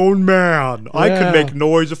my own man. Yeah. I can make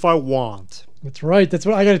noise if I want. That's right. That's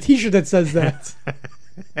what I got a T-shirt that says that.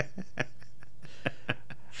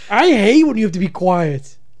 I hate when you have to be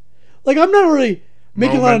quiet. Like, I'm not really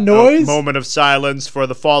making a lot of noise. Moment of silence for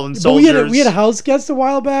the fallen soldiers. But we had a house guest a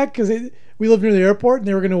while back because we lived near the airport and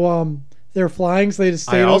they were gonna they were flying, so they just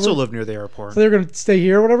stayed over. I also live near the airport, so they were gonna stay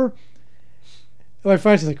here or whatever. And my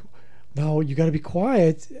friend, she's like, no, you got to be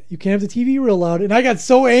quiet. You can't have the TV real loud. And I got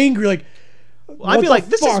so angry, like, I'd be like,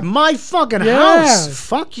 this is my fucking house.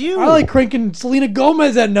 Fuck you. I like cranking Selena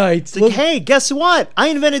Gomez at night. It's like, hey, guess what? I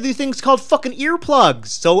invented these things called fucking earplugs.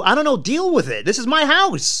 So, I don't know, deal with it. This is my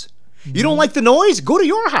house. You don't like the noise? Go to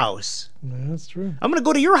your house. Yeah, that's true. I'm going to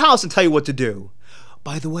go to your house and tell you what to do.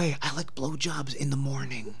 By the way, I like blowjobs in the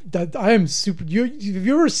morning. I am super... Have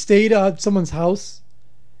you ever stayed at someone's house?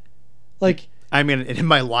 Like... I mean, in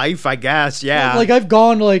my life, I guess, yeah. Like, I've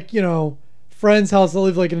gone to, like, friend's house that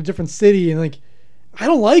live, like, in a different city, and, like, I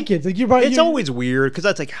don't like it. Like It's always weird because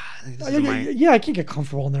that's like, yeah, I can't get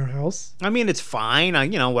comfortable in their house. I mean, it's fine.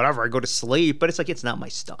 Whatever. I go to sleep, but it's like it's not my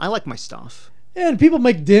stuff. I like my stuff. Yeah, and people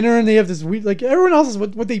make dinner and they have this weird. Like everyone else is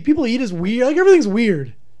what people eat is weird. Like everything's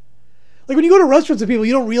weird. Like when you go to restaurants with people,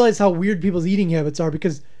 you don't realize how weird people's eating habits are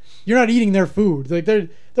because you're not eating their food. Like they're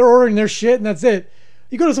ordering their shit and that's it.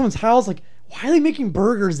 You go to someone's house, like why are they making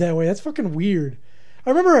burgers that way? That's fucking weird.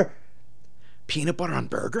 I remember. Peanut butter on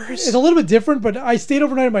burgers? It's a little bit different, but I stayed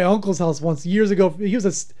overnight at my uncle's house once years ago. He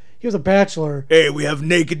was a bachelor. Hey, we have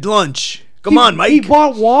naked lunch. Come on, Mike. He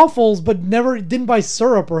bought waffles, but didn't buy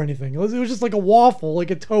syrup or anything. It was just like a waffle, like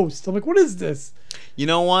a toast. I'm like, what is this? You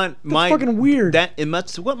know what? That's fucking weird.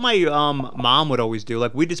 That's what my mom would always do.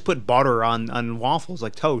 Like we just put butter on waffles,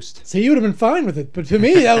 like toast. So you would have been fine with it, but to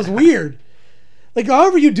me that was weird. Like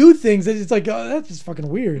however you do things, it's like that's just fucking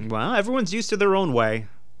weird. Well, everyone's used to their own way.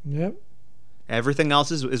 Yep. Everything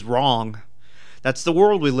else is wrong. That's the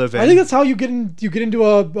world we live in. I think that's how you get into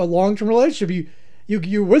a long-term relationship.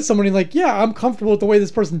 You're with somebody like, yeah, I'm comfortable with the way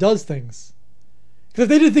this person does things. Because if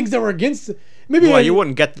they did things that were against it, maybe you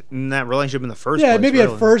wouldn't get in that relationship in the first place. Yeah, maybe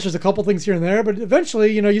really. At first there's a couple things here and there, but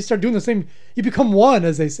eventually, you start doing the same. You become one,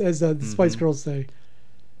 as the Spice Girls say.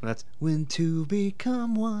 That's when two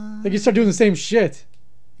become one. Like you start doing the same shit.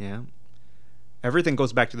 Yeah. Everything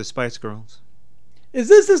goes back to the Spice Girls. Is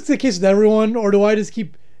this the case with everyone, or do I just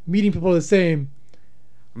keep meeting people the same?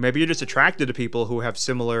 Maybe you're just attracted to people who have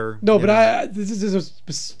similar... No, but this is a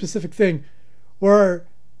specific thing where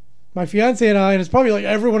my fiance and I, and it's probably like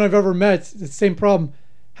everyone I've ever met, it's the same problem,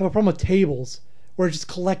 have a problem with tables where it just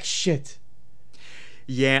collects shit.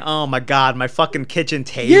 Yeah, oh my God, my fucking kitchen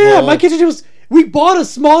table. Yeah, my kitchen table. We bought a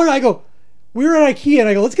smaller, we were at IKEA, and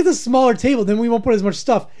I go, let's get this smaller table, then we won't put as much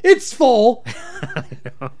stuff. It's full.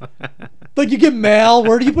 Like you get mail.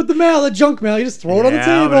 Where do you put the mail? The junk mail. You just throw it on the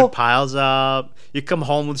table. It piles up. You come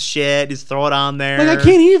home with shit. You just throw it on there. Like I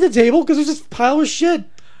can't eat at the table because there's just a pile of shit.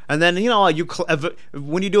 And then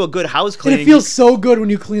when you do a good house cleaning, and it feels so good when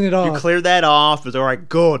you clean it off. You clear that off. It's all right.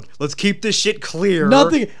 Good. Let's keep this shit clear.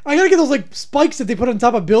 Nothing. I gotta get those like spikes that they put on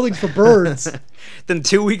top of buildings for birds. Then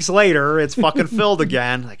 2 weeks later, it's fucking filled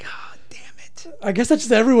again. Like, oh, damn it. I guess that's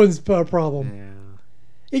just everyone's problem.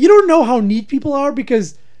 Yeah. You don't know how neat people are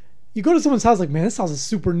because you go to someone's house like, man, this house is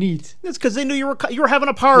super neat. It's because they knew you were having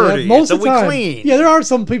a party. Yeah, most so of the time. We clean. Yeah, there are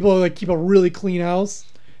some people who like keep a really clean house.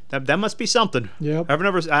 That must be something. Yep. I've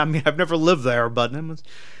never lived there, but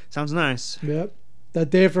sounds nice. Yep. That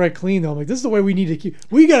day after I clean, though, I'm like, this is the way we need to keep.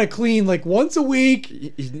 We gotta clean like once a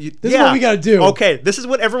week. This is what we gotta do. Okay, this is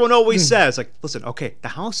what everyone always says. Like, listen, okay, the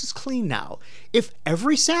house is clean now. If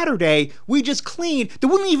every Saturday we just clean, there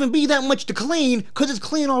wouldn't even be that much to clean because it's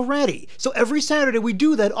clean already. So every Saturday we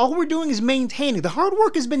do that. All we're doing is maintaining. The hard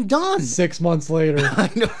work has been done. 6 months later, I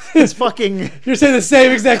know it's fucking. You're saying the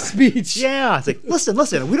same exact speech. Yeah, it's like,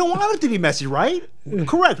 listen. We don't want it to be messy, right?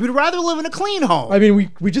 Correct. We'd rather live in a clean home. I mean,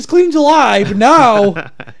 we just cleaned July, but now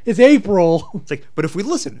it's April. It's like, but if we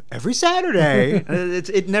listen every Saturday,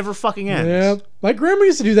 it never fucking ends. Yeah, my grandma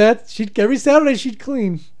used to do that. Every Saturday she'd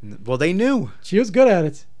clean. Well, they knew. She was good at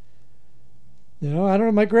it. I don't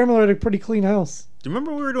know. My grandmother had a pretty clean house. Do you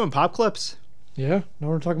remember when we were doing pop clips? Yeah. Now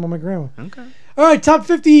we're talking about my grandma. Okay. All right, top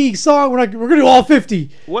 50 song. We're gonna do all 50.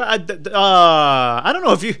 Well, I don't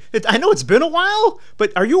know if you. I know it's been a while,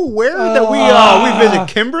 but are you aware that we visit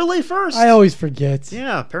Kimberly first? I always forget.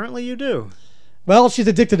 Yeah, apparently you do. Well, she's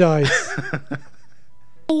addicted to ice.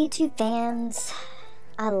 Hey, YouTube fans.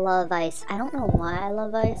 I love ice. I don't know why I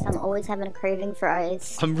love ice. I'm always having a craving for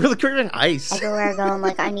ice. I'm really craving ice. Everywhere I go, I'm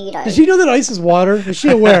like, I need ice. Does she know that ice is water? Is she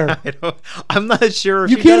aware? I'm not sure.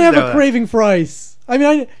 If you she can't does have a craving for ice. I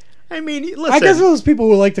mean, listen. I guess those people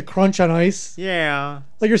who like to crunch on ice. Yeah.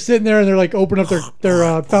 Like you're sitting there and they're like open up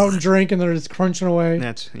their fountain drink and they're just crunching away.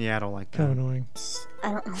 I don't like that. Kind of annoying.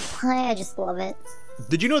 I don't know why. I just love it.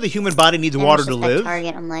 Did you know the human body needs And water it's to just at live?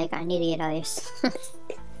 Target, I'm like, I need to get ice.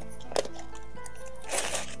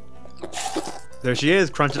 There she is,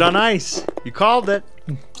 crunching on ice. You called it.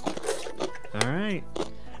 All right.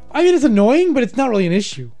 I mean, it's annoying, but it's not really an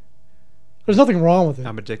issue. There's nothing wrong with it.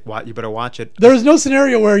 I'm a dick. You better watch it. There's no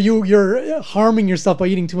scenario where you're harming yourself by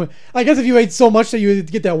eating too much. I guess if you ate so much that you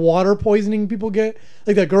get that water poisoning people get,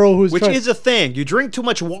 like that girl who's which is a thing. You drink too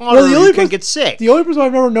much water, you can get sick. The only person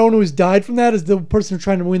I've ever known who's died from that is the person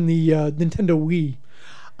trying to win the Nintendo Wii.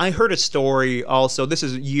 I heard a story also. This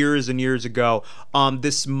is years and years ago.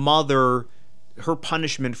 This mother, her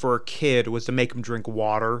punishment for her kid was to make him drink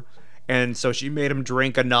water, and so she made him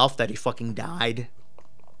drink enough that he fucking died.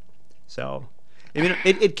 So, I mean,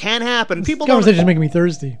 it can happen. People This conversation's making me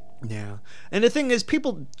thirsty. Yeah, and the thing is,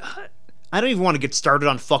 people. I don't even want to get started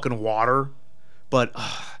on fucking water, but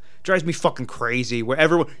drives me fucking crazy. Where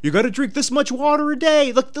everyone, you got to drink this much water a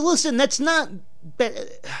day. Look, listen, that's not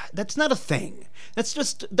a thing. That's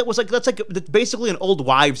basically an old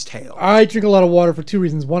wives' tale. I drink a lot of water for 2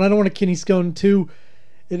 reasons. One, I don't want a kidney stone. 2,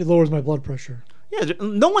 it lowers my blood pressure. Yeah,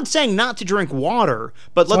 no one's saying not to drink water,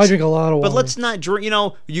 but I drink a lot of water. But let's not drink.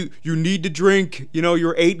 You need to drink.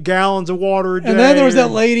 Your 8 gallons of water a day. And then there was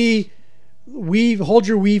that lady, hold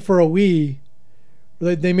your wee for a wee.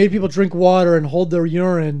 They made people drink water and hold their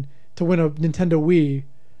urine to win a Nintendo Wii,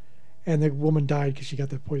 and the woman died because she got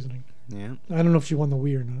that poisoning. Yeah, I don't know if she won the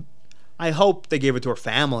Wii or not. I hope they gave it to her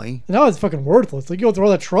family. Now it's fucking worthless. Like, you go through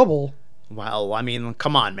all that trouble. Well, I mean,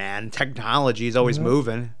 come on, man. Technology is always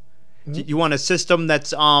moving. You want a system that's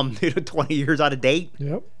 20 years out of date?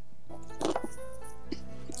 Yep.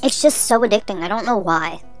 It's just so addicting. I don't know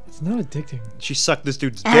why. It's not addicting. She sucked this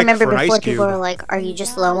dude's dick I remember for an before ice cube. people were like, "Are you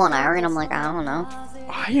just low on iron?" I'm like, I don't know.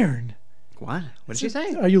 Iron? What? What did she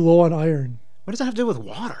say? Are you low on iron? What does that have to do with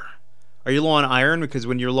water? Are you low on iron? Because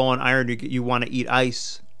when you're low on iron, you want to eat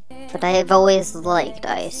ice. But I've always liked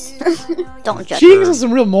ice. Don't judge She me. thinks of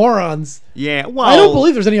some real morons. Yeah, well, I don't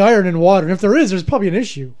believe there's any iron in water. And if there is, there's probably an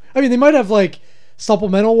issue. I mean, they might have like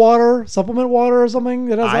supplement water or something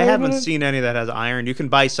that has I iron haven't in it. seen any that has iron. You can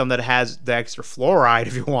buy some that has the extra fluoride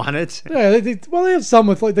if you want it. Yeah, they have some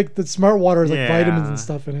with like the smart water has like Yeah. vitamins and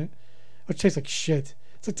stuff in it, which tastes like shit.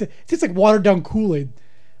 It tastes like watered down Kool-Aid.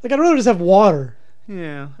 Like, I'd rather just have water.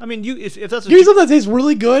 Yeah, I mean, if that's what Give me something that tastes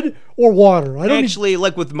really good or water. I don't actually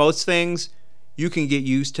like with most things, you can get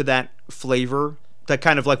used to that flavor, that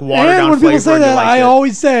kind of like watered And down when flavor. people say and you that, like I it.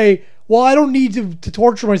 always say, well, I don't need to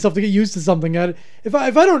torture myself to get used to something. If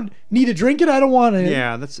I don't need to drink it, I don't want it.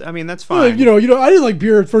 Yeah, that's fine. I didn't like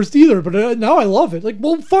beer at first either, but now I love it. Like,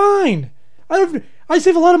 well, fine. I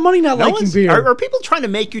save a lot of money not liking beer. Are people trying to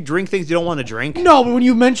make you drink things you don't want to drink? No, but when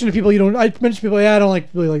you mention to people I mention to people, I don't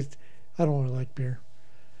really like beer.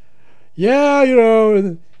 Yeah,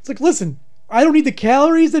 it's like, listen, I don't need the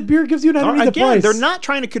calories that beer gives you, and I don't need the price. They're not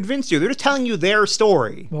trying to convince you. They're just telling you their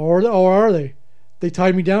story. Or are they? They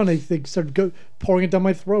tied me down. They started pouring it down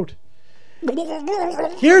my throat.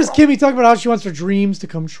 Here's Kimmy talking about how she wants her dreams to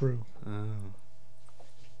come true.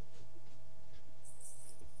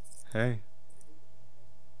 Hey.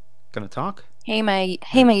 Gonna talk? Hey my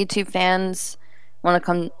YouTube fans, want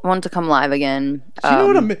to come live again. You know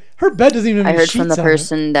what? Her bed doesn't even. I have heard from the sheets on it.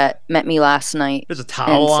 person that met me last night There's a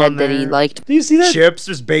towel and said on that he there. liked. Do you see that? Chips,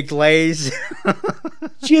 there's baked lays.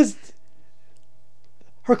 She has.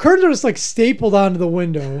 Her curtains are just like stapled onto the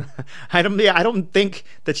window. I don't think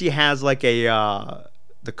that she has like the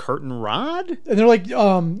curtain rod. And they're like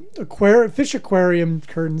fish aquarium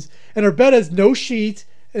curtains. And her bed has no sheet,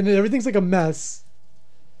 and everything's like a mess.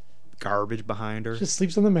 Garbage behind her. Just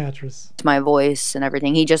sleeps on the mattress. my voice and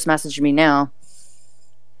everything. He just messaged me now.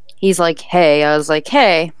 He's like, "Hey." I was like,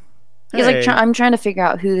 "Hey." He's Hey. like, "I'm trying to figure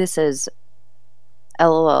out who this is."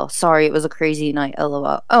 LOL. Sorry, it was a crazy night.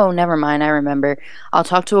 LOL. Oh, never mind. I remember. I'll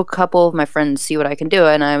talk to a couple of my friends, see what I can do.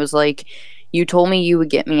 And I was like, "You told me you would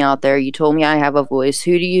get me out there. You told me I have a voice.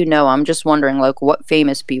 Who do you know?" I'm just wondering, like, what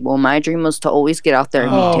famous people? My dream was to always get out there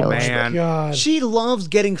and meet Oh, Taylor Swift. Man, God. she loves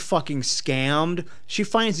getting fucking scammed. She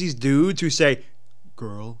finds these dudes who say,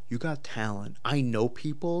 "Girl, you got talent. I know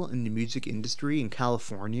people in the music industry in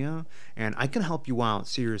California, and I can help you out.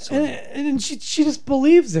 Seriously, And she just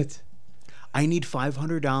believes it. I need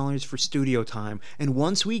 $500 for studio time, and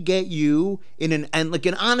once we get you in an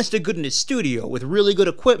honest to goodness studio with really good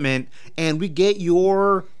equipment, and we get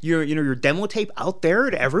your demo tape out there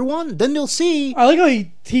to everyone, then they'll see." I like how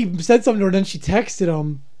he said something to her, and then she texted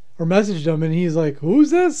him or messaged him, and he's like, "Who's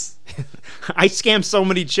this?" I scam so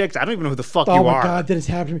many chicks. I don't even know who the fuck Oh you my are. God, that has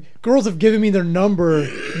happened to me. Girls have given me their number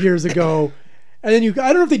years ago, and then I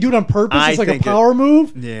don't know if they do it on purpose. I It's like a think power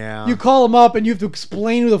move. Yeah. You call them up, and you have to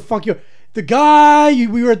explain who the fuck you. The guy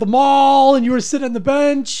we were at the mall, and you were sitting on the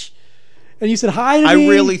bench, and you said hi to I me.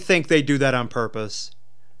 really think they do that on purpose.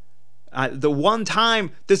 The one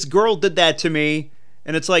time this girl did that to me,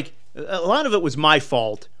 and it's like a lot of it was my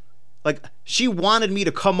fault. Like, she wanted me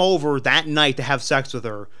to come over that night to have sex with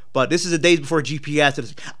her, but this is the days before GPS. And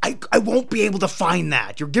it's, I won't be able to find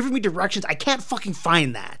that. You're giving me directions. I can't fucking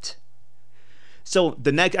find that. So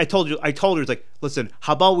the next, I told her, it's like, listen,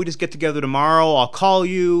 how about we just get together tomorrow? I'll call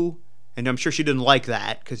you. And I'm sure she didn't like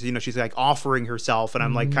that because, she's like offering herself and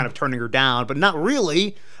I'm like kind of turning her down, but not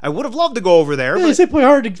really. I would have loved to go over there. Yeah, But they say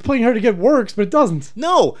playing hard to get works, but it doesn't.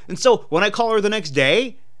 no. And so when I call her the next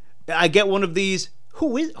day, I get one of these,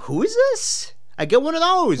 who is this? I get one of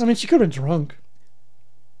those. I mean, she could have been drunk.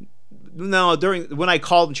 No, when I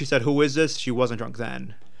called and she said, "Who is this?" She wasn't drunk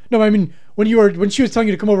then. No, I mean when she was telling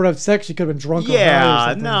you to come over to have sex, she could have been drunk. Or high or Yeah,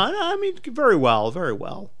 something. no, I mean, very well, very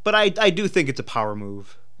well. But I do think it's a power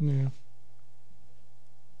move. Yeah.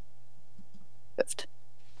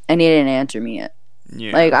 And he didn't answer me yet.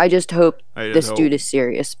 Yeah. Like, I just hope I this just dude hope. is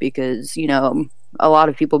serious because, you know, a lot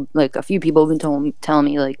of people, like, a few people have been telling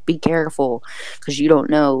me, like, be careful because you don't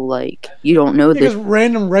know, like, you don't know Because this.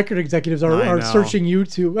 random record executives I are know. searching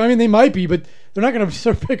YouTube. I mean, they might be, but they're not going to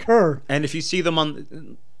sort of pick her. And if you see them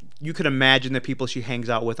on, you could imagine the people she hangs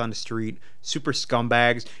out with on the street, super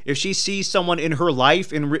scumbags. If she sees someone in her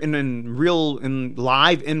life, in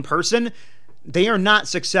live, in person, they are not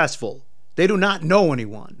successful. They do not know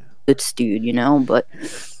anyone. This dude, you know, but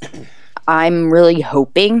I'm really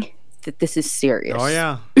hoping that this is serious. Oh,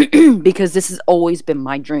 yeah. Because this has always been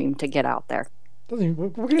my dream to get out there. What kind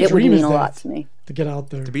of It would dream mean is a lot that to me. to get out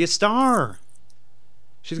there? To be a star.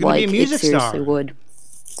 She's going Like, to be a music it seriously star. would.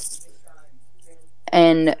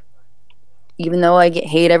 And even though I get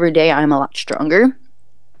hate every day, I'm a lot stronger.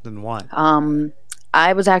 Then what?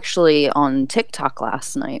 I was actually on TikTok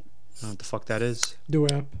last night, I don't know what the fuck that is. Do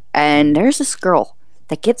app. and there's this girl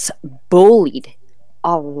that gets bullied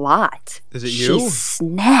a lot. Is it She you?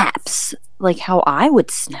 snaps like how I would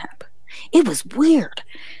snap. It was weird.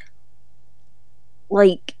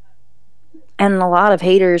 Like, and a lot of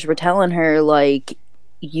haters were telling her, like,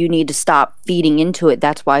 you need to stop feeding into it.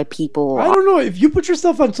 That's why people. I don't know. If you put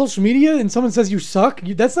yourself on social media and someone says you suck,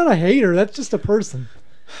 that's not a hater. That's just a person.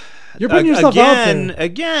 You're putting yourself out there.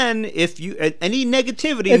 Again, if you any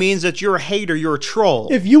negativity means that you're a hater, you're a troll.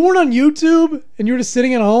 If you weren't on YouTube and you were just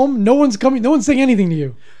sitting at home, no one's saying anything to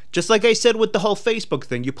you. Just like I said with the whole Facebook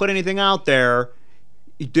thing, you put anything out there,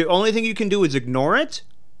 the only thing you can do is ignore it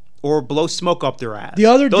or blow smoke up their ass. The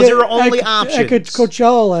other Those day, are your only at options.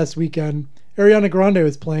 Coachella last weekend, Ariana Grande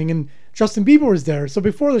was playing and Justin Bieber was there. So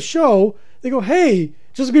before the show, they go, "Hey,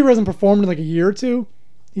 Justin Bieber hasn't performed in like a year or two.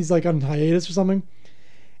 He's like on hiatus or something."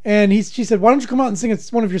 And she said, "Why don't you come out and sing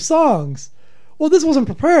one of your songs?" Well, this wasn't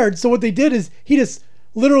prepared. So what they did is he just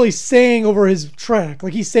literally sang over his track,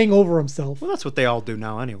 like he sang over himself. Well, that's what they all do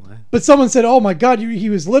now anyway. But someone said, "Oh my God, he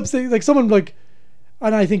was lip sync." Like someone like,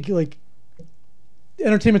 and I think like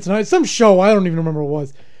Entertainment Tonight, some show, I don't even remember what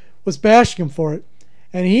it was bashing him for it.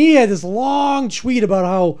 And he had this long tweet about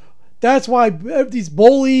how that's why these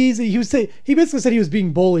bullies. He basically said he was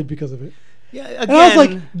being bullied because of it. Yeah, again, And I was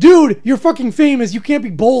like, dude, you're fucking famous. You can't be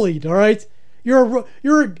bullied, all right? You're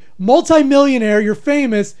a multi-millionaire. You're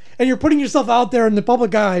famous, and you're putting yourself out there in the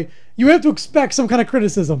public eye. You have to expect some kind of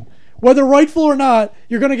criticism, whether rightful or not.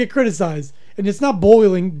 You're gonna get criticized, and it's not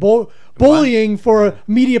bullying for a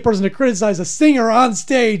media person to criticize a singer on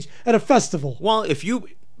stage at a festival. well, if you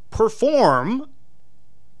perform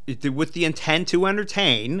with the intent to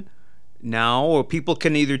entertain, now people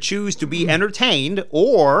can either choose to be entertained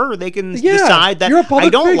or they can decide that you're a public I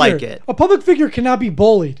don't figure. like it. A public figure cannot be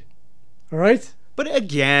bullied. All right. But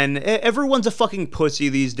again, everyone's a fucking pussy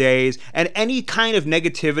these days, and any kind of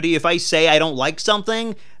negativity, if I say I don't like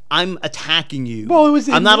something, I'm attacking you. Well,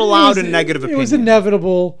 I'm not allowed a negative opinion. It was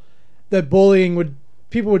inevitable that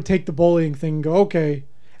people would take the bullying thing and go, okay.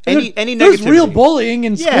 And Any there's real negativity. bullying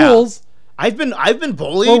in Yeah. schools. I've been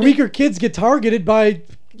bullied. Or weaker kids get targeted by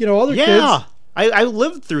other Yeah, kids. I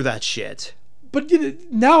lived through that shit. But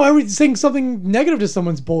now saying something negative to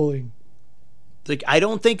someone's bullying. Like, I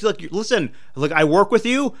don't think, like, listen, like, I work with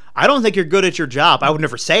you. I don't think you're good at your job. I would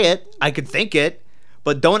never say it. I could think it.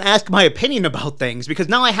 But don't ask my opinion about things because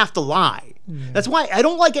now I have to lie. Yeah. That's why I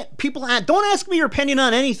don't like it. People don't ask me your opinion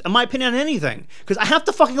on my opinion on anything because I have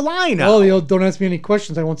to fucking lie now. Oh, don't ask me any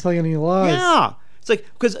questions. I won't tell you any lies. Yeah. It's like,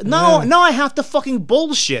 because now I have to fucking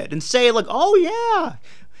bullshit and say, like, oh, yeah.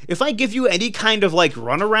 If I give you any kind of, like,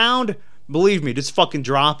 runaround, believe me, just fucking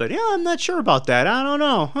drop it. Yeah, I'm not sure about that. I don't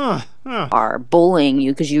know. Are bullying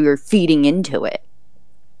you because you're feeding into it.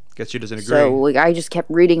 Guess she doesn't agree. So, like, I just kept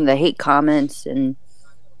reading the hate comments, and,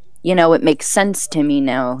 it makes sense to me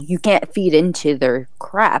now. You can't feed into their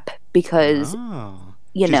crap because,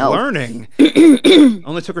 She's learning.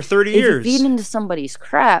 Only took her 30 if years. you feed into somebody's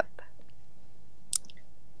crap,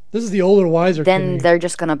 this is the older, wiser then kid. they're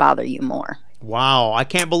just going to bother you more. Wow, I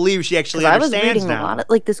can't believe she actually I was understands reading now. a lot of,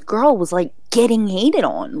 like, this girl was, like, getting hated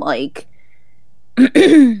on. Like,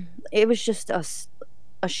 it was just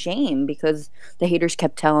a shame because the haters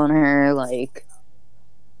kept telling her, like,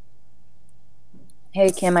 hey,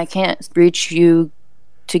 Kim, I can't reach you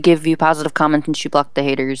to give you positive comments, and she blocked the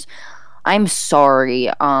haters. I'm sorry.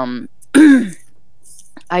 I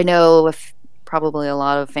know probably a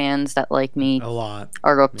lot of fans that like me A lot.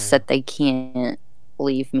 are upset they can't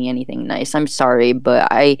leave me anything nice. I'm sorry, but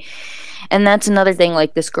and that's another thing,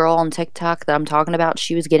 like this girl on TikTok that I'm talking about,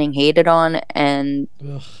 she was getting hated on, and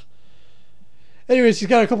Ugh. Anyways, she's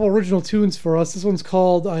got a couple original tunes for us. This one's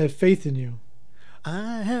called "I Have Faith in You."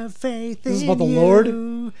 I have faith This is in about the you. Lord?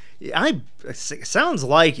 It sounds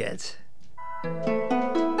like it.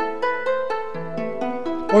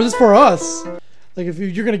 Or is this for us? Like if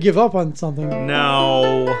you're gonna give up on something.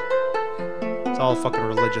 No. It's all fucking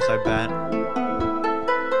religious, I bet.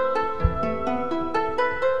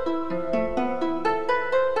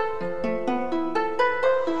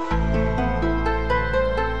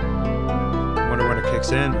 Wonder when it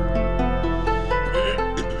kicks in.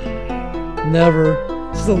 Never.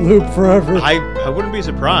 This is a loop forever. I wouldn't be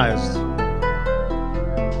surprised.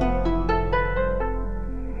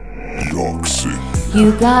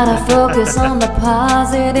 You gotta focus on the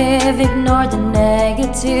positive, ignore the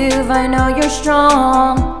negative. I know you're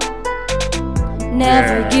strong.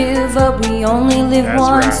 Never give up, we only live That's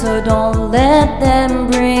once, right. so don't let them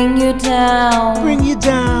bring you down. Bring you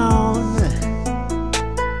down.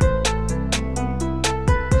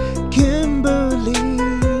 Kimberly.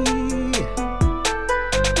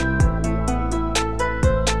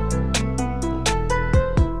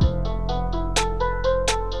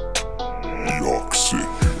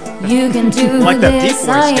 You can do Like that deep this,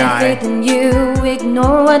 voice I have guy. faith in you.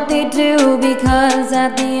 Ignore what they do, because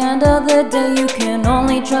at the end of the day you can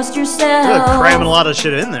only trust yourself. Really cramming a lot of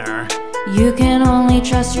shit in there. You can only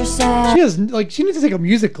trust yourself. She has she needs to take a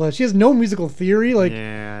music class. She has no musical theory. Like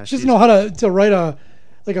Yeah, she doesn't know how to write a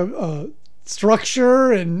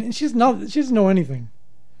structure, and she doesn't know anything.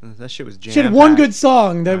 That shit was jam. She had one good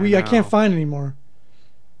song that I know. can't find anymore.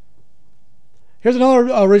 Here's another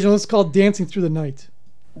original. It's called "Dancing Through the Night."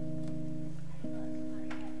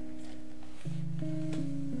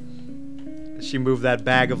 She moved that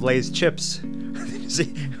bag of Lay's chips.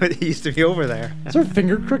 See, he used to be over there. Is her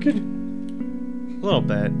finger crooked? A little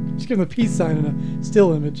bit. She's giving the peace sign in a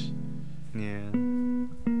still image. Yeah.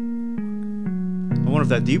 I wonder if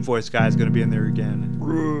that deep voice guy is going to be in there again.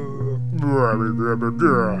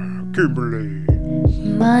 Kimberly.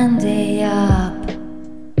 Monday up,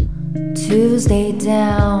 Tuesday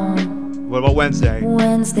down, What about Wednesday?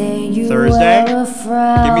 Wednesday you Thursday? wear a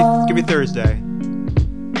frown. Give me Thursday.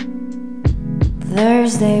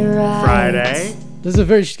 Thursday right. Friday. This is a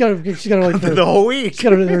very she's got like The whole week. she's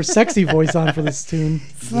got her sexy voice on for this tune.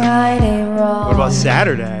 Friday wrong. What about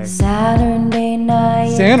Saturday? Saturday night.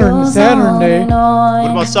 Saturday. goes on and on.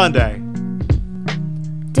 What about Sunday?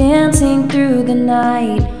 Dancing through the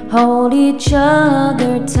night, hold each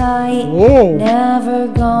other tight. Whoa. Never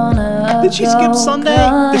gonna. Did she skip go Sunday?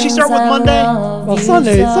 Did she start with 'cause I Monday? love Well, you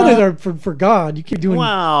Sundays so. are for God. You keep doing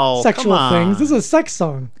Wow. sexual come on. things. This is a sex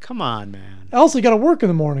song. Come on, man. Also, you got to work in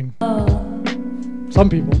the morning. Some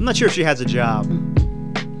people. I'm not sure if she has a job.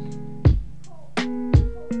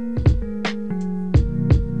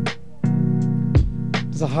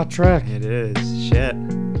 It's a hot track. It is. Shit.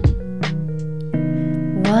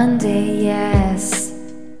 One day, yes.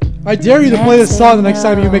 I dare you to play this song the next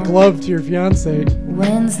time you make love to your fiance.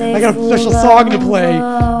 Wednesday. I got a special song to play.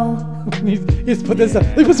 He's put this.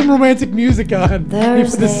 They put some romantic music on. He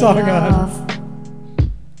put this song on.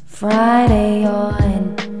 Friday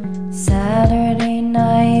on. Saturday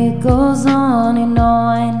night goes on and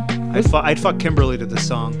on. I'd fuck Kimberly to this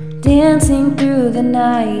song. Dancing through the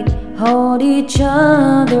night, hold each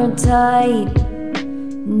other tight.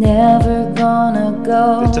 Never gonna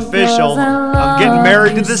go. It's official. 'cause I I'm getting love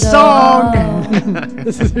married to you this so. song.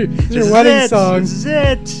 This is your This is wedding it. song. This is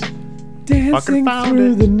it. Dancing found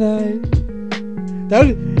through it. the night. That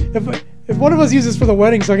would, if one of us uses this for the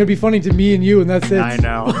wedding song, it'd be funny to me and you, and that's it. I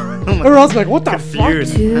know. Everyone else would be like, what the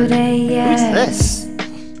Confused. Today, yes. Who's this?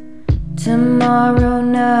 Tomorrow,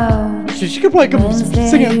 no. She could probably come Wednesday,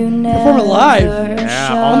 sing it, you perform it live. never Yeah,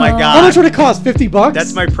 show. oh my God. How much would it cost? $50?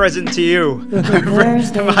 That's my present to you.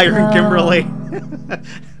 Thursday I'm hiring Kimberly.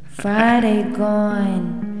 Friday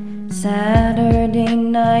gone. Saturday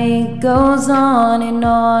night goes on and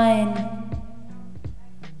on.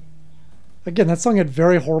 Again, that song had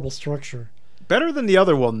very horrible structure. Better than the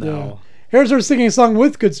other one, Yeah. though. Here's her singing a song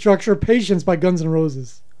with good structure, Patience by Guns N'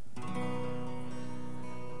 Roses.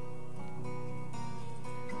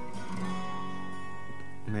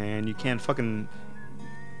 Man, you can't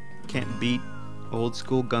beat old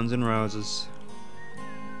school Guns N' Roses.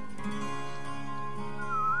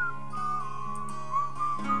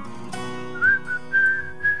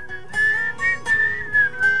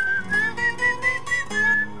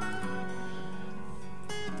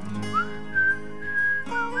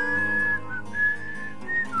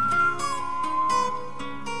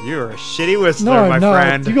 You're a shitty whistler, No, my I'm not.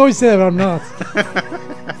 friend. You always say that, but I'm not.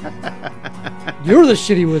 You're the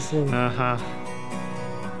shitty whistler. Uh-huh.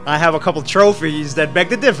 I have a couple trophies that beg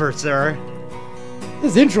to differ, sir.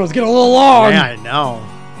 This intro's getting a little long. Yeah, I know.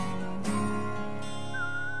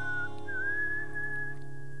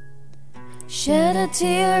 Shed a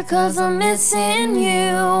tear 'cause I'm missing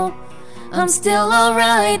you. I'm still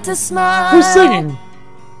alright to smile. Who's singing?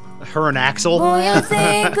 Her and Axel. Boy, I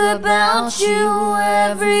think about you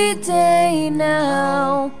every day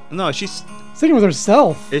now. No, she's... Singing with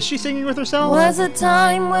herself. Is she singing with herself? Was a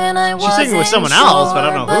time when I She's wasn't singing with someone else, but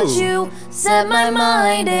I don't know sure, who. But you set my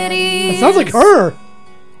mind at ease. It sounds like her.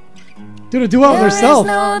 Doing a duet with herself.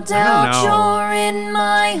 There is no doubt know. you're in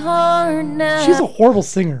my heart now. She's a horrible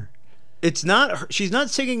singer. It's not her, she's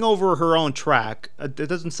not singing over her own track. It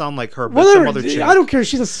doesn't sound like her, but Whether, some other chick. I don't care.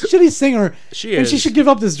 She's a shitty singer. She And she is. should give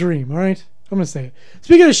up this dream, all right? I'm going to say it.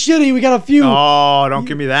 Speaking of shitty, we got a few Oh, don't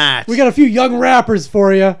give me that. we got a few young rappers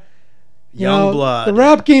for you. Young blood. The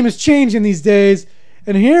rap game is changing these days.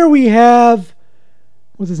 And here we have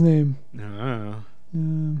what's his name?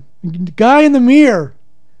 Guy in the Mirror.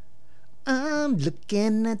 I'm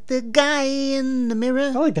looking at the guy in the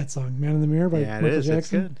mirror. I like that song, Man in the Mirror by Yeah, it Michael is. It's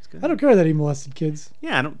Jackson. good. It's good. I don't care that he molested kids.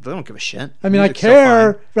 Yeah, I don't give a shit. I mean, Music's I so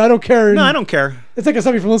care, fine. but I don't care. No, I don't care. It's like I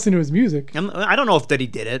stop you from listening to his music. I don't know if that he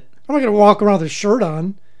did it. I'm not going to walk around with his shirt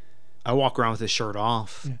on. I walk around with his shirt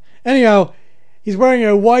off. Yeah. Anyhow, he's wearing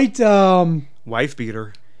a white... Wife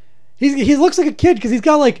beater. He looks like a kid because he's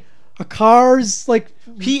got like a Cars, like...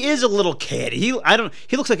 He is a little kid. He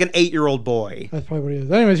looks like an 8-year-old boy. That's probably what he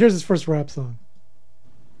is. Anyways, here's his first rap song.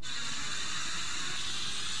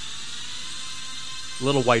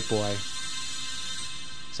 Little white boy.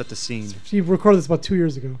 Set the scene. He recorded this about 2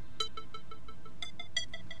 years ago.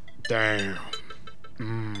 Damn.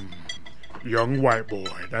 Young white boy.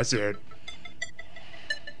 That's it.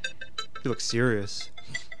 He looks serious.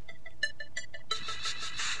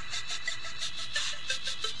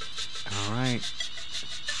 All right.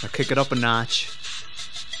 Now kick it up a notch.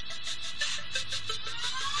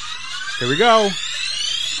 Here we go.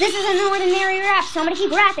 This is an ordinary rap, so I'm gonna keep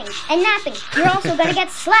rapping and napping. You're also gonna get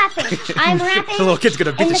slapping. I'm rapping. The little kid's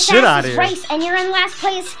gonna beat in the the shit out of fastest you. race, and you're in last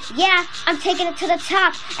place. Yeah, I'm taking it to the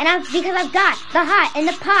top, and because I've got the hot and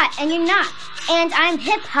the pot, and you're not. And I'm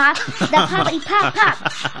hip hop, the poppity pop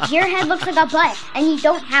pop. Your head looks like a butt, and you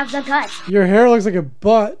don't have the guts. Your hair looks like a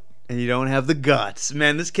butt. And you don't have the guts.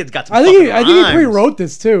 Man, this kid's got some I think fucking he rhymes. pre-wrote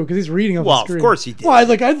this too because he's reading off Well, the of screen. course he did. Well, I'd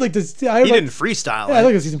like to. He didn't freestyle Yeah, I'd it.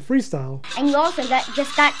 like to see some freestyle. And you also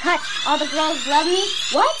just got cut. All the girls love me.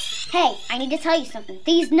 What? Hey, I need to tell you something.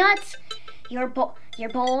 These nuts, you're bold,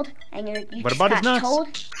 and you What just about got his nuts? told,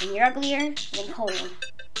 and you're uglier than cold.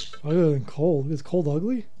 Other than cold, is cold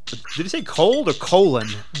ugly? Did he say cold or colon?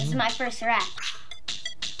 This is my first rap.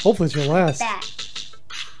 Hopefully it's your last. That.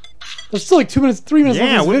 There's still like 3 minutes Yeah, left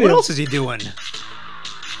in this what video. else is he doing?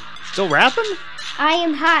 Still rapping? I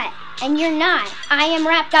am hot, and you're not. I am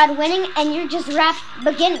rap god winning, and you're just rap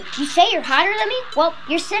beginning. You say you're hotter than me? Well,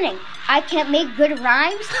 you're sinning. I can't make good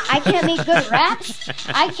rhymes. I can't make good raps.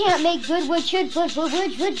 I can't make good rhymes.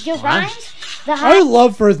 The I would hot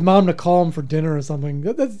love for his mom to call him for dinner or something.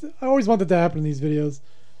 I always want that to happen in these videos.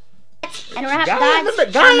 and rap gods are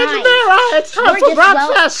mine. It's time You're just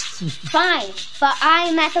well- fest. Fine, but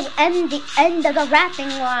I'm at the end of the rapping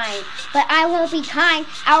line. But I won't be kind.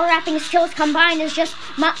 Our rapping skills combined is just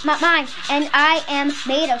mine, and I am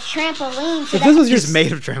made of trampolines. So If this was your He's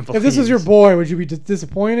made of trampolines. if this was your boy, would you be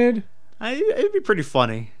disappointed? It'd be pretty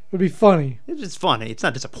funny. It would be funny. It's just funny. It's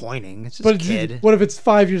not disappointing. It's just But a kid. what if it's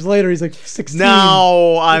 5 years later? He's like 16.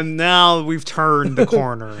 Now we've turned the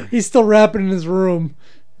corner. He's still rapping in his room.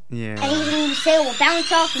 Yeah. anything you say will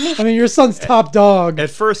bounce off of me. I mean, your son's top dog. At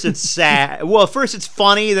first it's sad. Well, at first it's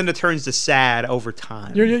funny, then it turns to sad over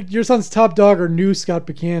time. Your son's top dog or new Scott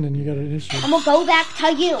Buchanan. You got an issue. And we'll go back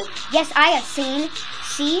to you. Yes, I have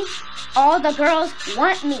see, all the girls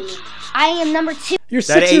want me. I am number 2 You're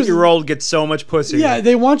That 6 years. 8-year-old gets so much pussy. Yeah,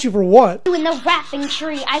 they want you for what? in the rapping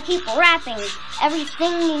tree. I keep rapping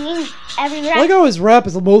everything, every I like how his rap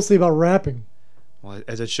is mostly about rapping. Well,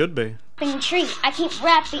 as it should be. rapping tree. I keep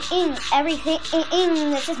rapping everything.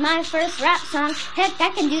 This is my first rap song. Heck, I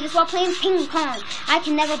can do this while playing ping pong. I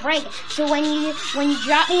can never break. So when you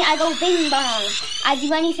drop me, I go bing bong. I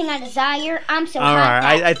do anything I desire. I'm so All hot.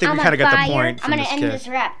 right, I think we I'm kinda on got the fire. point I'm from gonna this end kid. this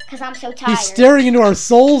rap because I'm so tired. He's staring into our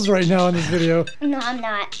souls right now in this video. No, I'm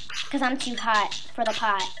not. Because I'm too hot for the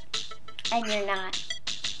pot. And you're not.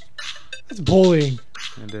 That's bullying.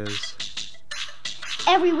 It is.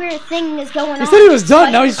 Every weird thing is going on. He said he was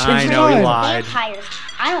done. Now he's I changed his know, he mind. lied. Vampires.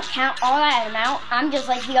 I don't count all that amount. I'm just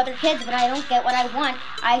like the other kids. When I don't get what I want,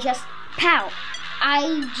 I just pout.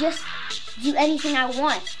 I just do anything I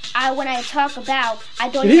want. When I talk about, I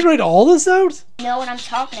don't Did he write all this out? know what I'm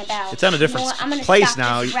talking about. It's on a different I'm gonna place stop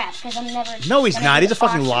now. This rap because I'm never. No, he's gonna not. be He's a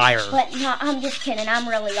fucking awesome. liar. But no, I'm just kidding. I'm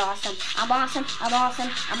really awesome. I'm awesome. I'm awesome.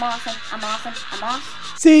 I'm awesome. I'm awesome. I'm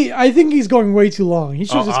awesome. See, I think he's going way too long. He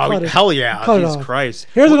should have just cut it. Hell yeah. Cut it Jesus off. Christ.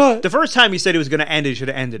 Here's another. The first time he said he was going to end it, he should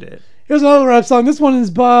have ended it. Here's another rap song. This one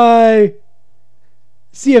is by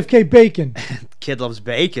CFK Bacon. Kid loves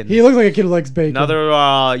bacon. He looks like a kid who likes bacon.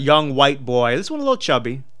 Another young white boy. This one a little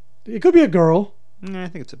chubby. It could be a girl. I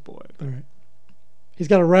think it's a boy. All right. He's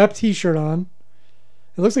got a rap T-shirt on.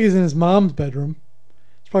 It looks like he's in his mom's bedroom.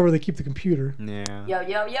 It's probably where they keep the computer. Yeah. Yo,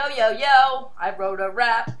 yo, yo, yo, yo. I wrote a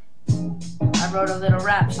rap. I wrote a little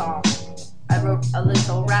rap song. I wrote a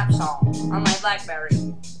little rap song on my BlackBerry.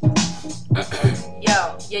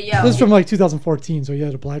 Yo, yo, yo. This is from like 2014, so he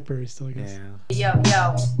had a BlackBerry still, I guess. Yeah. Yo,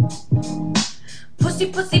 yo.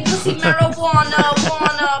 Pussy, pussy, pussy, marijuana,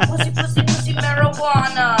 wanna. Pussy, pussy, pussy,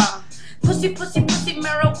 marijuana. Pussy, pussy, pussy,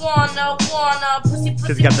 marijuana, wanna. Pussy,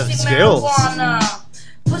 pussy, He's got the pussy, skills. marijuana.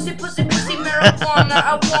 Pussy, pussy, pussy, marijuana.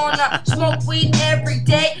 I wanna smoke weed every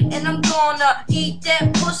day, and I'm gonna eat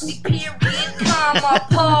that pussy. Period, comma,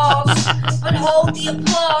 pause. But hold the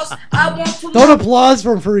applause. I want to. Don't applause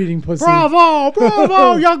for him for eating pussy. Bravo,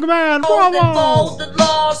 bravo, young man, bravo. Fold the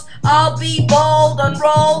laws. I'll be bold,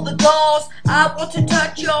 unroll the goals. I want to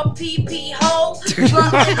touch your pee-pee hole. Blunt in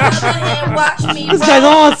the other hand, watch me This roll. guy's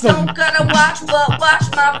awesome. Don't gotta watch, but watch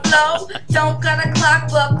my flow. Don't gotta clock,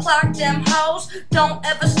 but clock them hoes. Don't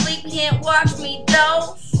ever sleep, can't watch me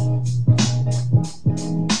doze.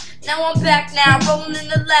 Now I'm back now, rolling in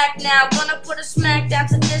the lack now. Gonna put a smack down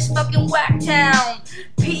to this fucking whack town.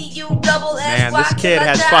 P-U-double-S. Man, this kid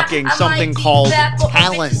has fucking something called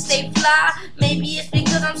talent. Stay fly. Maybe it's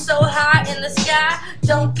because I'm so high in the sky.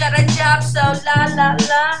 Don't got a job, so la la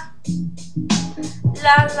la.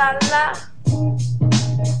 La la la.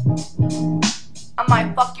 I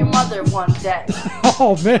might fuck your mother one day.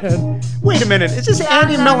 Oh, man. Wait a minute. Is this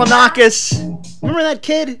Andy Milonakis? Remember that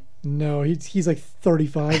kid? No, he's like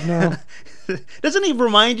 35 now. Doesn't he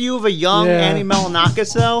remind you of a young Yeah. Andy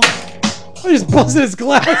Milonakis, though? I just busted his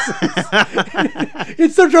glasses.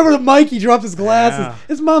 Instead of dropping the mic, he dropped his glasses. Yeah.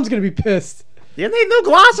 His mom's going to be pissed. Yeah, they new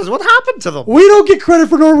glasses. What happened to them? We don't get credit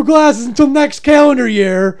for normal glasses until next calendar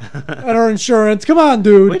year at our insurance. Come on,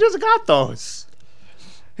 dude. We just got those.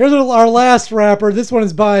 Here's our last rapper. This one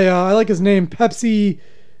is by, I like his name, Pepsi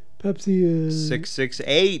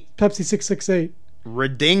 668. Pepsi 668.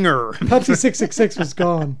 Redinger. Pepsi 666 was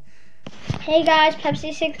gone. Hey guys,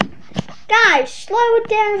 Pepsi 6. Guys, slow it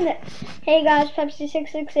down. Hey guys, Pepsi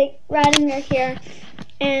 668 Radinger here.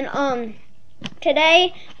 And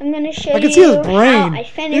today I'm gonna show you I can see his how brain. I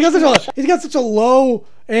He's finished my he's got such a low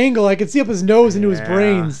angle. I can see up his nose into his Yeah.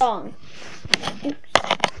 brains. song.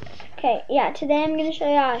 Okay, yeah, today I'm gonna show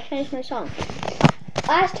you how I finished my song.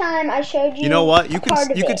 Last time I showed you. You know what? You part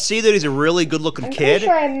of could it. see that he's a really good-looking I'm kid pretty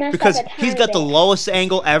sure I messed because up a he's tiny got the bit. lowest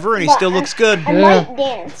angle ever, and he But still looks good. I Yeah. might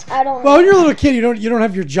dance. I don't Well, know. when you're a little kid, you don't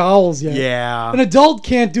have your jowls yet. Yeah. An adult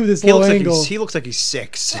can't do this He low looks angle. like he looks like he's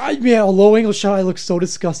 6. A low angle shot. I look so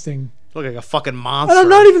disgusting. Look like a fucking monster. And I'm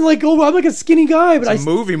not even like, I'm like a skinny guy, but I It's a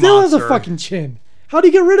movie still have monster. a fucking chin. How do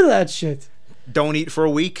you get rid of that shit? Don't eat for a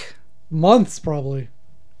week Months, probably.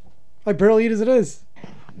 I barely eat as it is.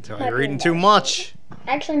 until you're eating too much.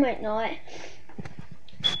 Actually, might not.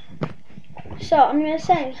 So I'm gonna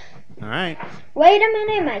sing. All right. Wait a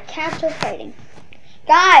minute, my cats are fighting.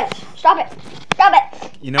 Guys, stop it! Stop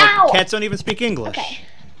it! You know, Ow! cats don't even speak English. Okay.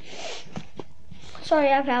 Sorry,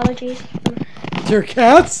 I have allergies. Your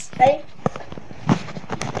cats? Ready?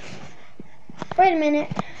 Wait a minute.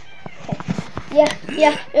 Okay.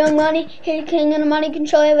 Yeah, young money, here king and the money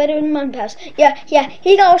control it better than money pass. Yeah,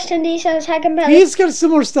 he goes to these says hack and belly. He's got a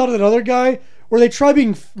similar style to that other guy where they try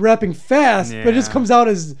rapping fast, but it just Yeah. comes out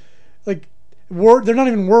as like they're not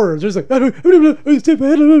even words. They're just like, but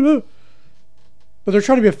they're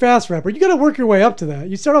trying to be a fast rapper. You got to work your way up to that.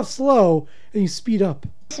 You start off slow and you speed up.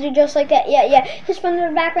 To do just like that, yeah. Just from the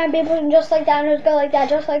background, people can just like that, and just go like that,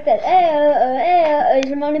 just like that. He's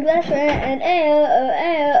the money best friend,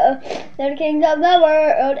 and they're the kings of the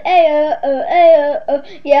world.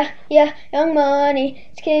 Yeah, young money,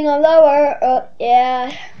 is king of the world.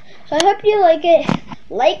 Yeah. So I hope you like it.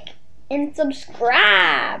 Like and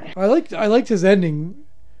subscribe. I liked his ending.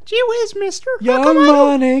 Gee whiz, mister. Young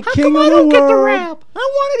money, king of the world. I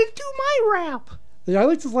wanted to do my rap. Yeah, I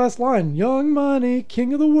liked his last line. Young money,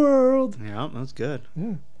 king of the world. Yeah, that's good.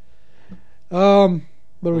 What A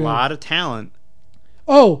do we have? lot of talent.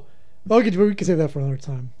 Oh, We can save that for another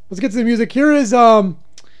time. Let's get to the music. Here is some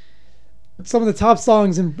of the top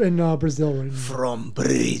songs in Brazil right now. From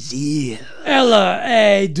Brazil. Ela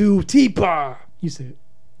é do tipo. You say it.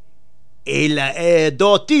 Ela é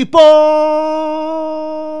do tipo.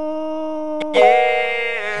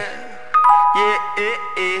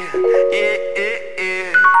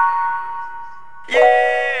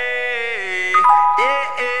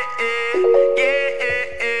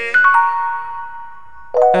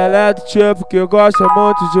 Ela é do tipo que gosta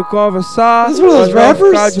muito de conversar. This is one of those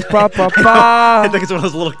rappers? De papapá. I think it's one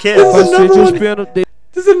of those little kids. This is the number one. Espino de...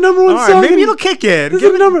 This is the number one All song. right, maybe in, it'll kick in. This Give is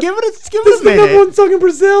it, the number. give it This a is the number minute. one song in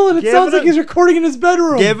Brazil, and it Give sounds it like a- he's recording in his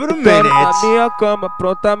bedroom. Give it a Na minute. minha cama,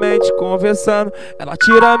 prontamente conversando. Ela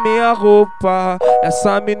tira minha roupa.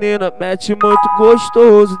 Essa menina mete muito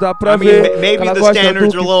gostoso. Dá pra I ver. mean, maybe que ela the gosta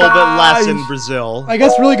standards do are a que little bit less faz. in Brazil. I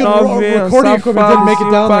guess really good Novinha, recording equipment didn't make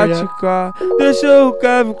it down there yet. simpática. Deixa o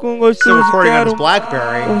Kevin com gosto Still de recording on his quero.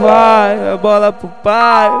 BlackBerry. Vai, a bola pro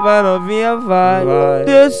pai, vai novinha, vai.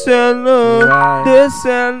 Descendo, Vai. descendo.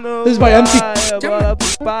 This is by MC. vai, a bola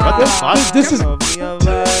pro pai. What the fuck? This is Novinha,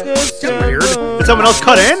 vai. Descendo, weird. Did someone else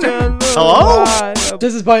cut in? descendo, Hello? vai, a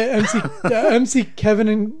This is by MC Kevin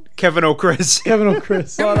and Kevin O'Chris. Kevin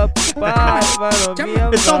O'Chris. bola pro pai, vai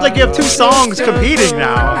novinha, It sounds like you have two songs competing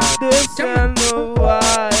now. Descendo,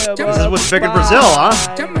 vai, a This is bola what's pro big in Brazil, huh?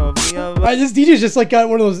 pai, novinha, vai. This DJ's just like got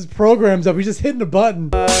one of those programs up. He's just hitting a button.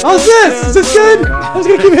 How's this? Is this good? I'm just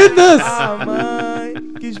gonna keep hitting this. A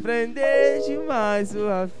mãe quis prender demais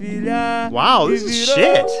sua filha. Wow, this is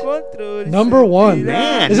shit. Number one.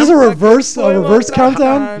 Man, Is this a reverse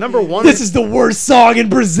countdown? Number one. This is the worst song in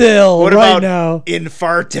Brazil What right about now.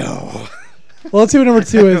 Infarto? Well, let's see what number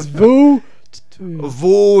two is. Vu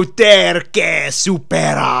Vou ter que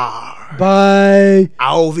superar. by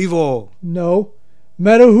Ao vivo. no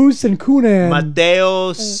Meadowhoose and Kunan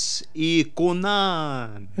Mateus e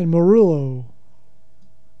Kunan. and Murillo.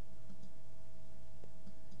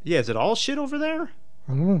 Yeah, is it all shit over there?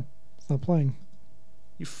 I don't know. It's not playing.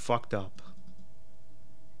 You fucked up.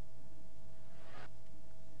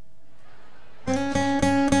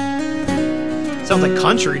 Sounds like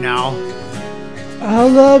country now. I'll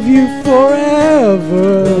love you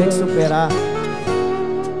forever. Superar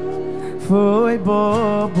foi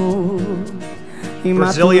bobo,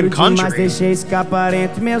 Brazilian imaturo demais, country. deixei escapar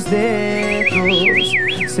entre meus dedos.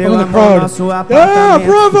 Seu I'm in the amor, crowd. nosso Yeah, apartamento,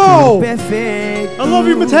 bravo! tudo perfeito. I love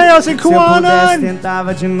you, Mateus and Se eu pudesse, Kunan.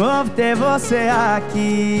 tentava de novo ter você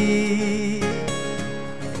aqui.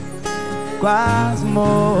 Quase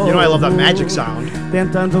morro. You know I love that magic sound.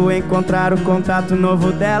 Tentando encontrar o contato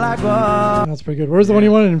novo dela agora. That's pretty good. Where's the one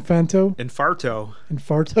you wanted? Infanto? Infarto.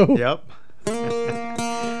 Infarto? Yep.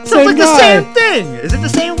 Same Sounds like the guy. same thing. Is it the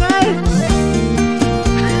same guy?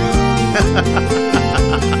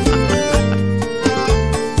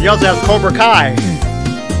 You also have Cobra Kai.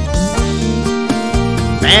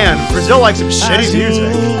 Man, Brazil likes some shitty music.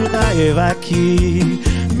 Ajuda eu aqui.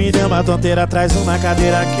 Me deu uma tonteira, traz uma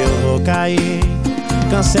cadeira que eu vou cair.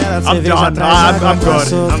 Cancela a I'm cerveja, done. traz água I'm com good. I'm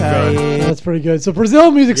açúcar. good. That's pretty good. So Brazil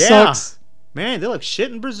music Yeah. sucks. Man, they like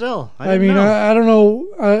shit in Brazil. I mean, I don't know.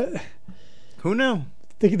 Who knew?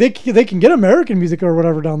 They can get American music or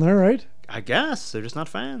whatever down there, right? I guess they're just not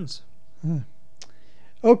fans.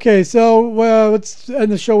 Okay, so let's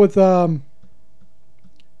end the show with some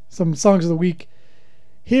songs of the week.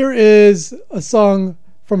 Here is a song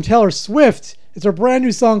from Taylor Swift. It's her brand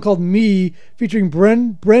new song called "Me," featuring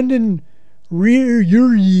Brendan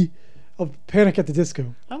Urie of Panic at the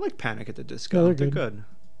Disco. I like Panic at the Disco. Yeah, they're they're good. good.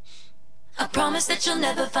 I promise that you'll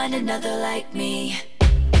never find another like me.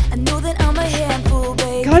 I know that I'm a handful,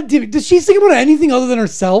 babe. God damn it! Does she sing about anything other than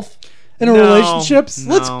herself and her No, relationships?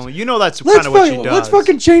 No, you know that's Let's kind of what she does. let's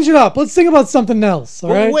fucking change it up. Let's sing about something else. All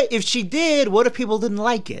Well, right. wait, if she did, what if people didn't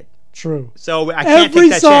like it? True. So I can't Every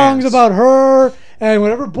take that song's chance. about her and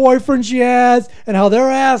whatever boyfriend she has and how they're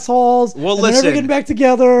assholes. Well, and they're never listen, getting back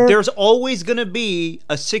together. There's always going to be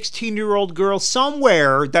a 16-year-old girl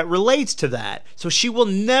somewhere that relates to that. So she will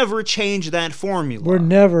never change that formula. We're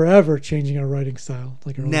never ever changing our writing style.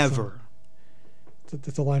 Like our own Never. song.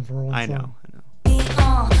 That's a line from her one I song. know.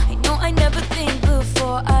 I know I never think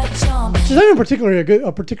before I jump. She's not even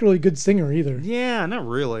a particularly good singer either. Yeah, not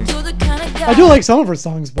really. You're the kind of guy I do like some of her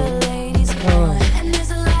songs, but ladies want. And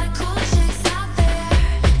there's a lot of cool chicks out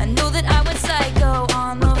there. I know that I went psycho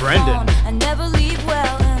on the Brendan. phone. I never leave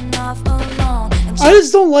well enough alone. And I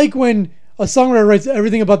just don't like when a songwriter writes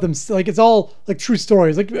everything about them. Like it's all like true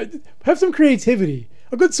stories. Like have some creativity.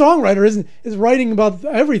 A good songwriter is writing about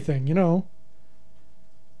everything, you know.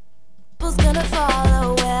 people's gonna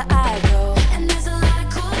follow where I go. And there's a lot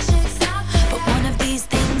of cool chicks out, but one of these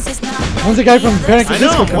things is not When's the guy from Panic at I the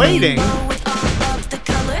know, Disco I'm coming? waiting.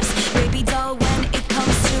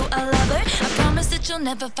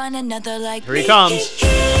 Here he comes.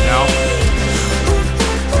 No.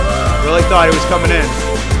 Really thought he was coming in.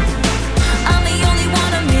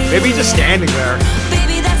 Maybe he's just standing there.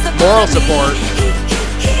 Moral support.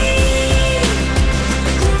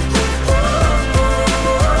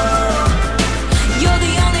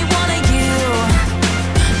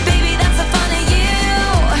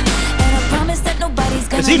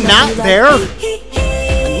 Is he not there?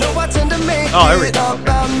 Oh, there we go.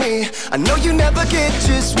 I know you never get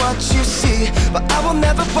just what you see, but I will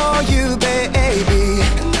never bore you, baby.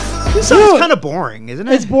 This song's kind of boring, isn't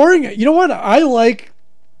it? It's boring. You know what? I like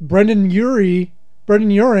Brendan Urie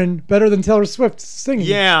better than Taylor Swift singing.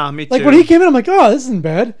 Yeah, me too. Like when he came in, I'm like, oh, this isn't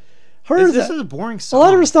bad. This is a boring song. A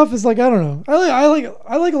lot of her stuff is like, I don't know. I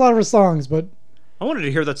like a lot of her songs, but I wanted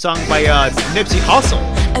to hear that song by Nipsey Hussle.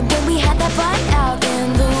 And when we had that fight out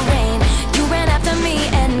in the rain, you ran after me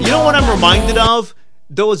and You know what I'm reminded of?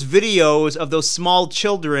 Those videos of those small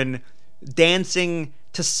children dancing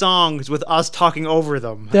to songs with us talking over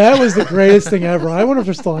them. that was the greatest thing ever. I wonder if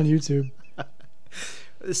they're still on YouTube.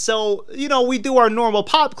 So, we do our normal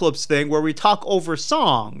Pop Clips thing where we talk over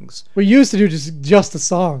songs. We used to do just a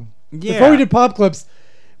song. Yeah. Before we did Pop Clips,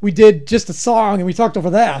 we did just a song and we talked over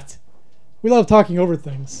that. We love talking over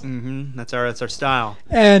things. Mm-hmm. That's our style.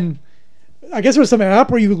 And I guess there was some app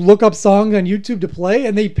where you look up songs on YouTube to play,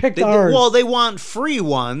 and they picked ours. Well, they want free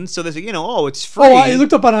ones, so they say, it's free. Oh, I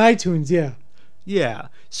looked up on iTunes, yeah. Yeah.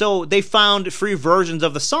 So they found free versions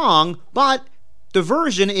of the song, but the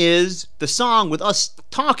version is the song with us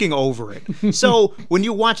talking over it. So when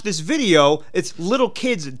you watch this video, it's little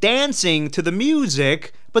kids dancing to the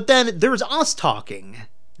music, but then there's us talking.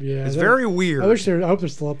 Yeah, it's very weird. I hope they're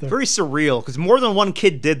still up there. Very surreal, because more than one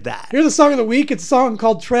kid did that. Here's the song of the week. It's a song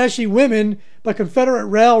called Trashy Women by Confederate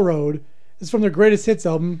Railroad. It's from their greatest hits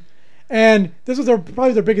album. And this was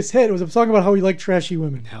probably their biggest hit. It was a song about how we like trashy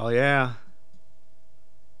women. Hell yeah.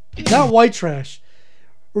 Not white trash.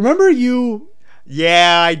 Remember you...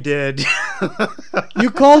 Yeah, I did. You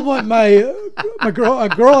called a girl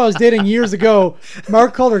I was dating years ago.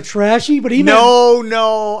 Mark called her trashy, but he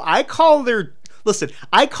No. I called her... Listen,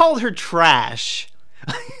 I called her trash.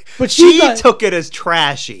 But she took it as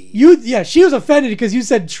trashy. She was offended because you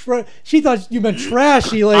said she thought you meant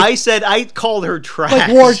trashy. Like I said, I called her trash. Like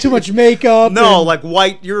wore too much makeup. No, like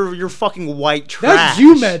white. You're fucking white trash. That's what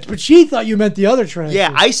you meant, but she thought you meant the other trash.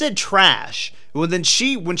 Yeah, I said trash. Well, then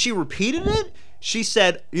when she repeated it, she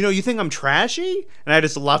said, you think I'm trashy? And I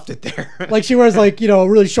just left it there. Like she wears a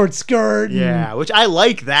really short skirt. Yeah, which I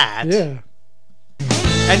like that. Yeah.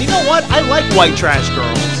 And you know what? I like white trash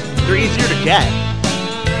girls. They're easier to get.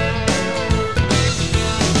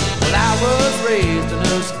 Well, I was raised in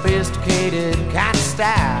a sophisticated kind of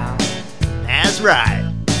style. That's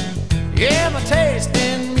right. Yeah, my taste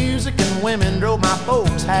in music and women drove my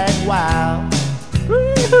folks hag wild.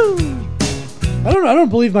 Woo-hoo. I don't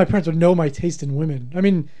believe my parents would know my taste in women. I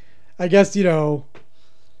mean, I guess No,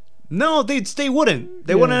 they wouldn't.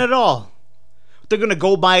 They wouldn't at all. They're gonna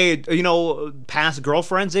go by, past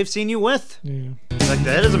girlfriends they've seen you with. Yeah. Like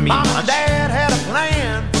that doesn't mean Mom much. and Dad had a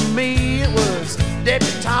plan for me. It was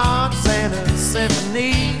debutantes and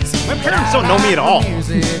symphonies. My parents don't know me at all.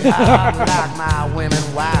 Music, I like my women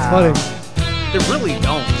wild. It's funny. They really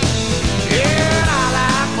don't. Yeah, I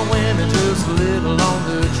like my women just a little on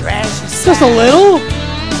the trashy side. Just a little?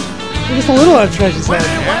 You're just a little on the trashy side.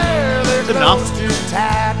 Wear their It's enough. clothes too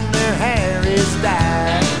tight and their hair is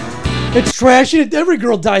dyed. It's trashy. Every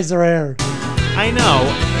girl dyes their hair. I know.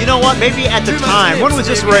 You know what? Maybe at the time. When was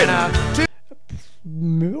this written?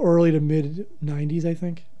 Early to mid 90s, I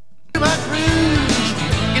think. Too much rouge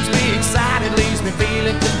gets me excited, leaves me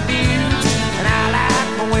feeling confused. And I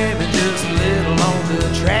like my women just a little on the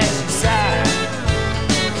trashy side.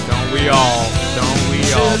 Don't we all? Don't we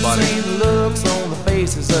all, buddy? Should've seen the looks on the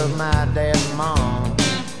faces of my dad and mom.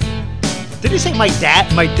 Did you say my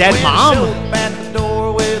dad mom? Showed up at the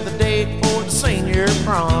door with a date for the senior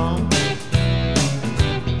prom.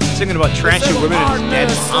 Singing about trashy women and his dead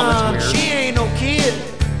mom. That's weird. She ain't no kid.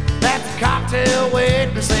 That's a cocktail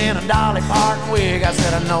waitress in a Dolly Parton wig. I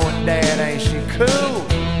said, I know it, Dad, ain't she cool?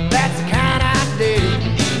 That's the kind I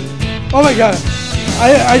dig. Oh my god.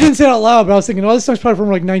 I didn't say it out loud, but I was thinking, this song's probably from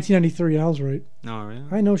 1993, and I was right. Oh, really?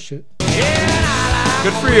 I know shit.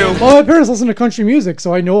 Good for you. Well, my parents listen to country music,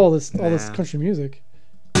 so I know all this country music.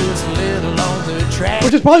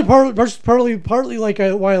 Which is probably partly like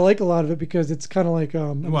why I like a lot of it, because it's kind of like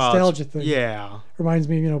a nostalgia thing. Yeah. Reminds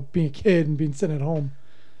me, being a kid and being sitting at home.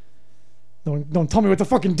 Don't tell me what to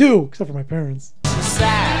fucking do, except for my parents.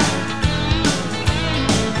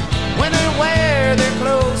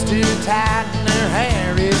 too tight and her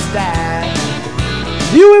hair is dyed.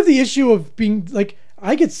 Do you have the issue of being like,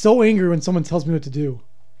 I get so angry when someone tells me what to do.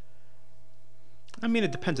 I mean,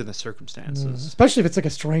 it depends on the circumstances. Especially if it's like a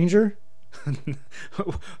stranger.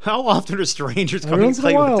 How often are strangers Every coming once to in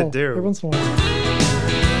a tell you while. what to do? Every once in a while.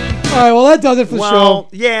 All right, well, that does it for the show.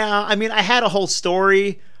 Yeah, I mean, I had a whole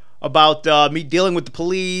story about me dealing with the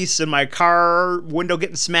police and my car window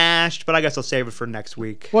getting smashed, but I guess I'll save it for next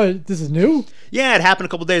week. What, this is new? Yeah, it happened a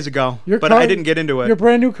couple days ago, Your but car, I didn't get into it. Your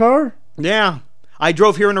brand new car? Yeah, I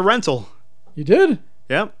drove here in a rental. You did?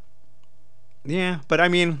 Yep. Yeah, but I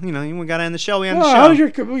mean, you know, we got to end the show. We end Oh, the show. how did your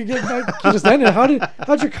just ended?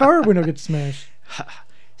 How'd your car window get smashed?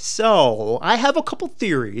 So I have a couple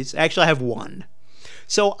theories. Actually, I have one.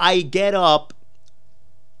 So I get up.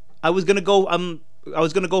 I was gonna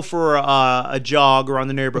go for a jog around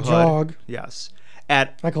the neighborhood. Jog. Yes. I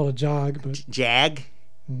call it a jog, but jag.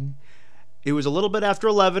 Mm-hmm. It was a little bit after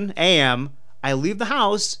 11 a.m. I leave the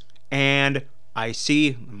house and I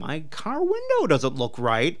see my car window doesn't look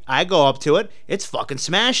right. I go up to it. It's fucking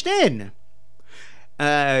smashed in.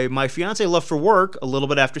 My fiance left for work a little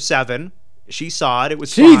bit after 7. She saw it. It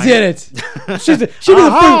was fine. She did it. She'd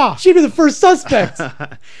be the first suspect.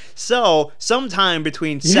 So, sometime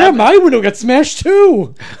between 7... Yeah, my window got smashed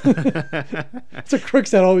too. That's what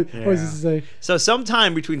Crooks that always used to say. So,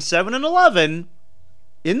 sometime between 7 and 11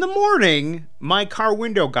 in the morning, my car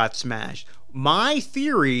window got smashed. My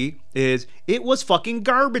theory is it was fucking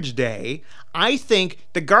garbage day. I think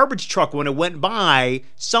the garbage truck, when it went by,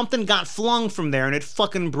 something got flung from there and it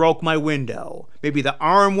fucking broke my window. Maybe the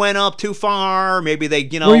arm went up too far. Maybe they,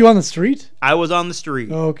 Were you on the street? I was on the street.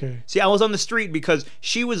 Oh, okay. See, I was on the street because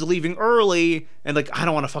she was leaving early and, like, I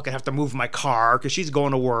don't want to fucking have to move my car because she's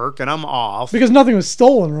going to work and I'm off. Because nothing was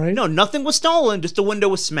stolen, right? No, nothing was stolen. Just the window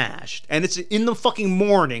was smashed. And it's in the fucking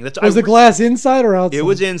morning. Was the glass inside or outside? It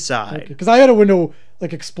was inside. Because I had a window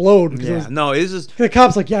like explode. Yeah, no, it was just... The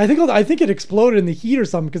cop's like, yeah, I think it exploded in the heat or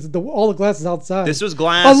something because all the glass is outside. This was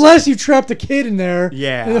glass. Unless you trapped a kid in there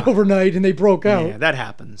yeah. overnight and they broke out. Yeah, that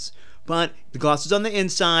happens. But the glass was on the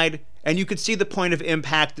inside and you could see the point of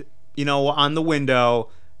impact, on the window.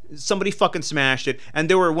 Somebody fucking smashed it. And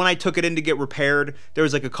when I took it in to get repaired, there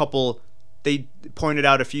was like a couple... They pointed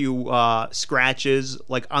out a few scratches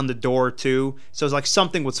like on the door too. So it was like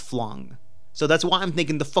something was flung. So that's why I'm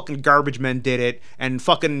thinking the fucking garbage men did it and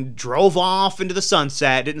fucking drove off into the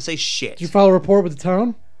sunset. Didn't say shit. Did you file a report with the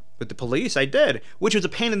town? With the police, I did. Which was a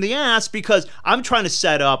pain in the ass because I'm trying to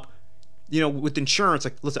set up, with insurance.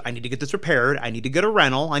 Like, listen, I need to get this repaired. I need to get a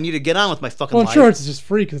rental. I need to get on with my fucking life. Well, insurance is just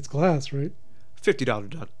free because it's glass, right?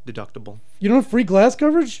 $50 deductible. You don't have free glass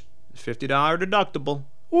coverage? $50 deductible.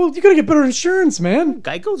 Well, you gotta get better insurance, man.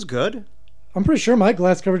 Geico's good. I'm pretty sure my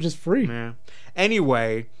glass coverage is free. Yeah.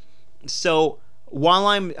 Anyway... So while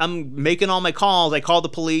I'm making all my calls, I call the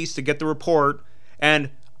police to get the report, and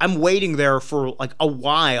I'm waiting there for like a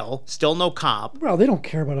while. Still no cop. Well, they don't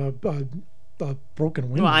care about a broken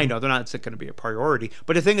window. Well, I know they're not going to be a priority.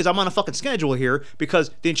 But the thing is, I'm on a fucking schedule here because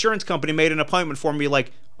the insurance company made an appointment for me.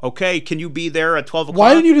 Like, okay, can you be there at 12 o'clock?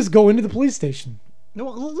 Why didn't you just go into the police station? No,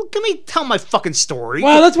 let me tell my fucking story.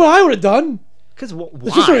 Well, that's what I would have done. Because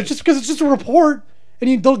why? It's just because it's just a report.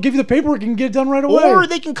 And they'll give you the paperwork and get it done right away. Or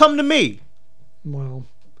they can come to me. Well.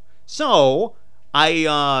 So,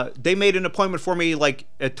 they made an appointment for me, like,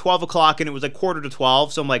 at 12 o'clock, and it was, like,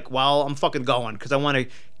 11:45. So I'm like, well, I'm fucking going. Because I want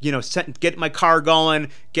to, get my car going,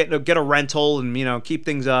 get a rental, and, keep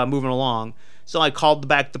things moving along. So I called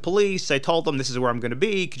back the police. I told them, this is where I'm going to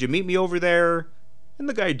be. Could you meet me over there? And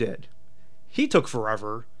the guy did. He took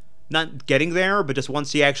forever. Not getting there, but just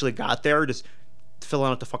once he actually got there, just...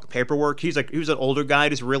 filling out the fucking paperwork. He was an older guy,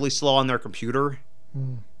 just really slow on their computer.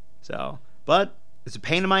 So, but it's a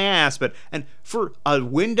pain in my ass. And for a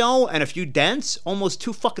window and a few dents, almost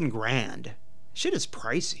 $2,000. Shit is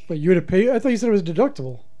pricey. But you had to pay. I thought you said it was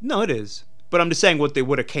deductible. No, it is. But I'm just saying what they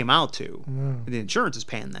would have came out to. The insurance is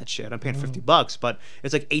paying that shit. I'm paying $50, but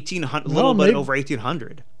it's like $1,800, a little bit over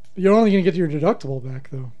 $1,800. You're only gonna get your deductible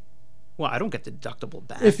back though. Well, I don't get the deductible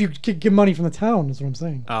back. If you get money from the town, is what I'm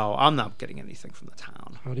saying. Oh, I'm not getting anything from the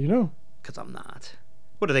town. How do you know? Because I'm not.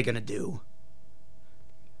 What are they going to do?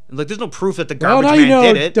 Like, there's no proof that the garbage man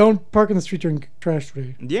did it. Don't park in the street during trash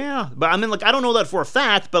day. Yeah, but I mean, like, I don't know that for a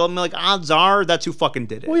fact, but I mean, like, odds are that's who fucking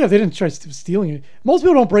did it. Well, yeah, they didn't try stealing it. Most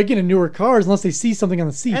people don't break into newer cars unless they see something on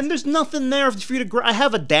the seat. And there's nothing there for you to I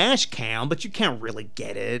have a dash cam, but you can't really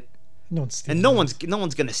get it. No one's stealing. And no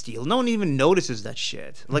one's gonna steal. No one even notices that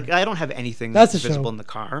shit. Like, I don't have anything that's visible in the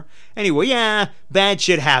car. Anyway, yeah, bad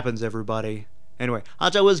shit happens, everybody. Anyway,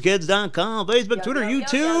 HotshotWizKids.com, Facebook, Twitter,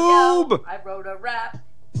 YouTube. I wrote a rap.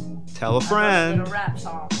 Tell a friend. I wrote a rap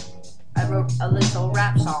song. I wrote a little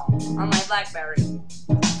rap song on my Blackberry.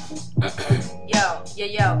 Yo, yo,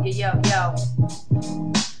 yo, yo, yo, yo.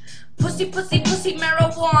 Pussy, pussy, pussy,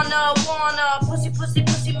 marijuana, wanna. Pussy, pussy,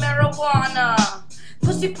 pussy, marijuana.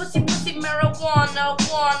 Pussy, pussy, pussy, marijuana,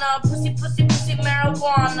 wanna. Pussy, pussy, pussy,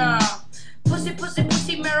 marijuana. Pussy, pussy,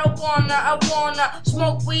 pussy, marijuana. I wanna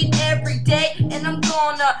smoke weed every day, and I'm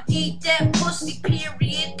gonna eat that pussy,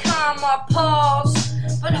 period, comma, pause.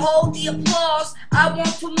 But hold the applause. I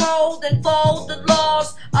want to mold and fold the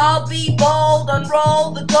laws. I'll be bold,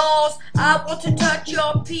 unroll the goals. I want to touch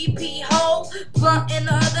your pee-pee hole. Blunt in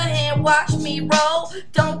the other hand, watch me roll.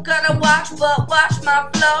 Don't gotta watch, but watch my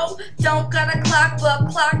flow. Don't gotta clock, but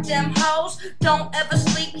clock them hoes. Don't ever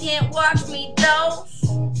sleep, can't watch me doze.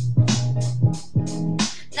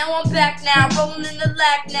 Now I'm back now, rolling in the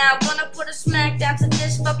lack now. Gonna put a smack down to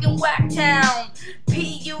this fucking whack town.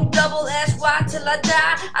 P-U-double-S-Y till I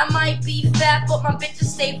die. I might be fat, but my bitches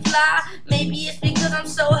stay fly. Maybe it's because I'm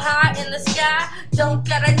so high in the sky. Don't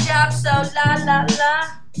got a job, so la la la.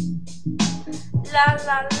 La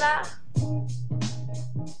la la.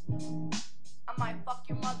 I might fuck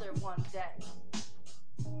your mother one day.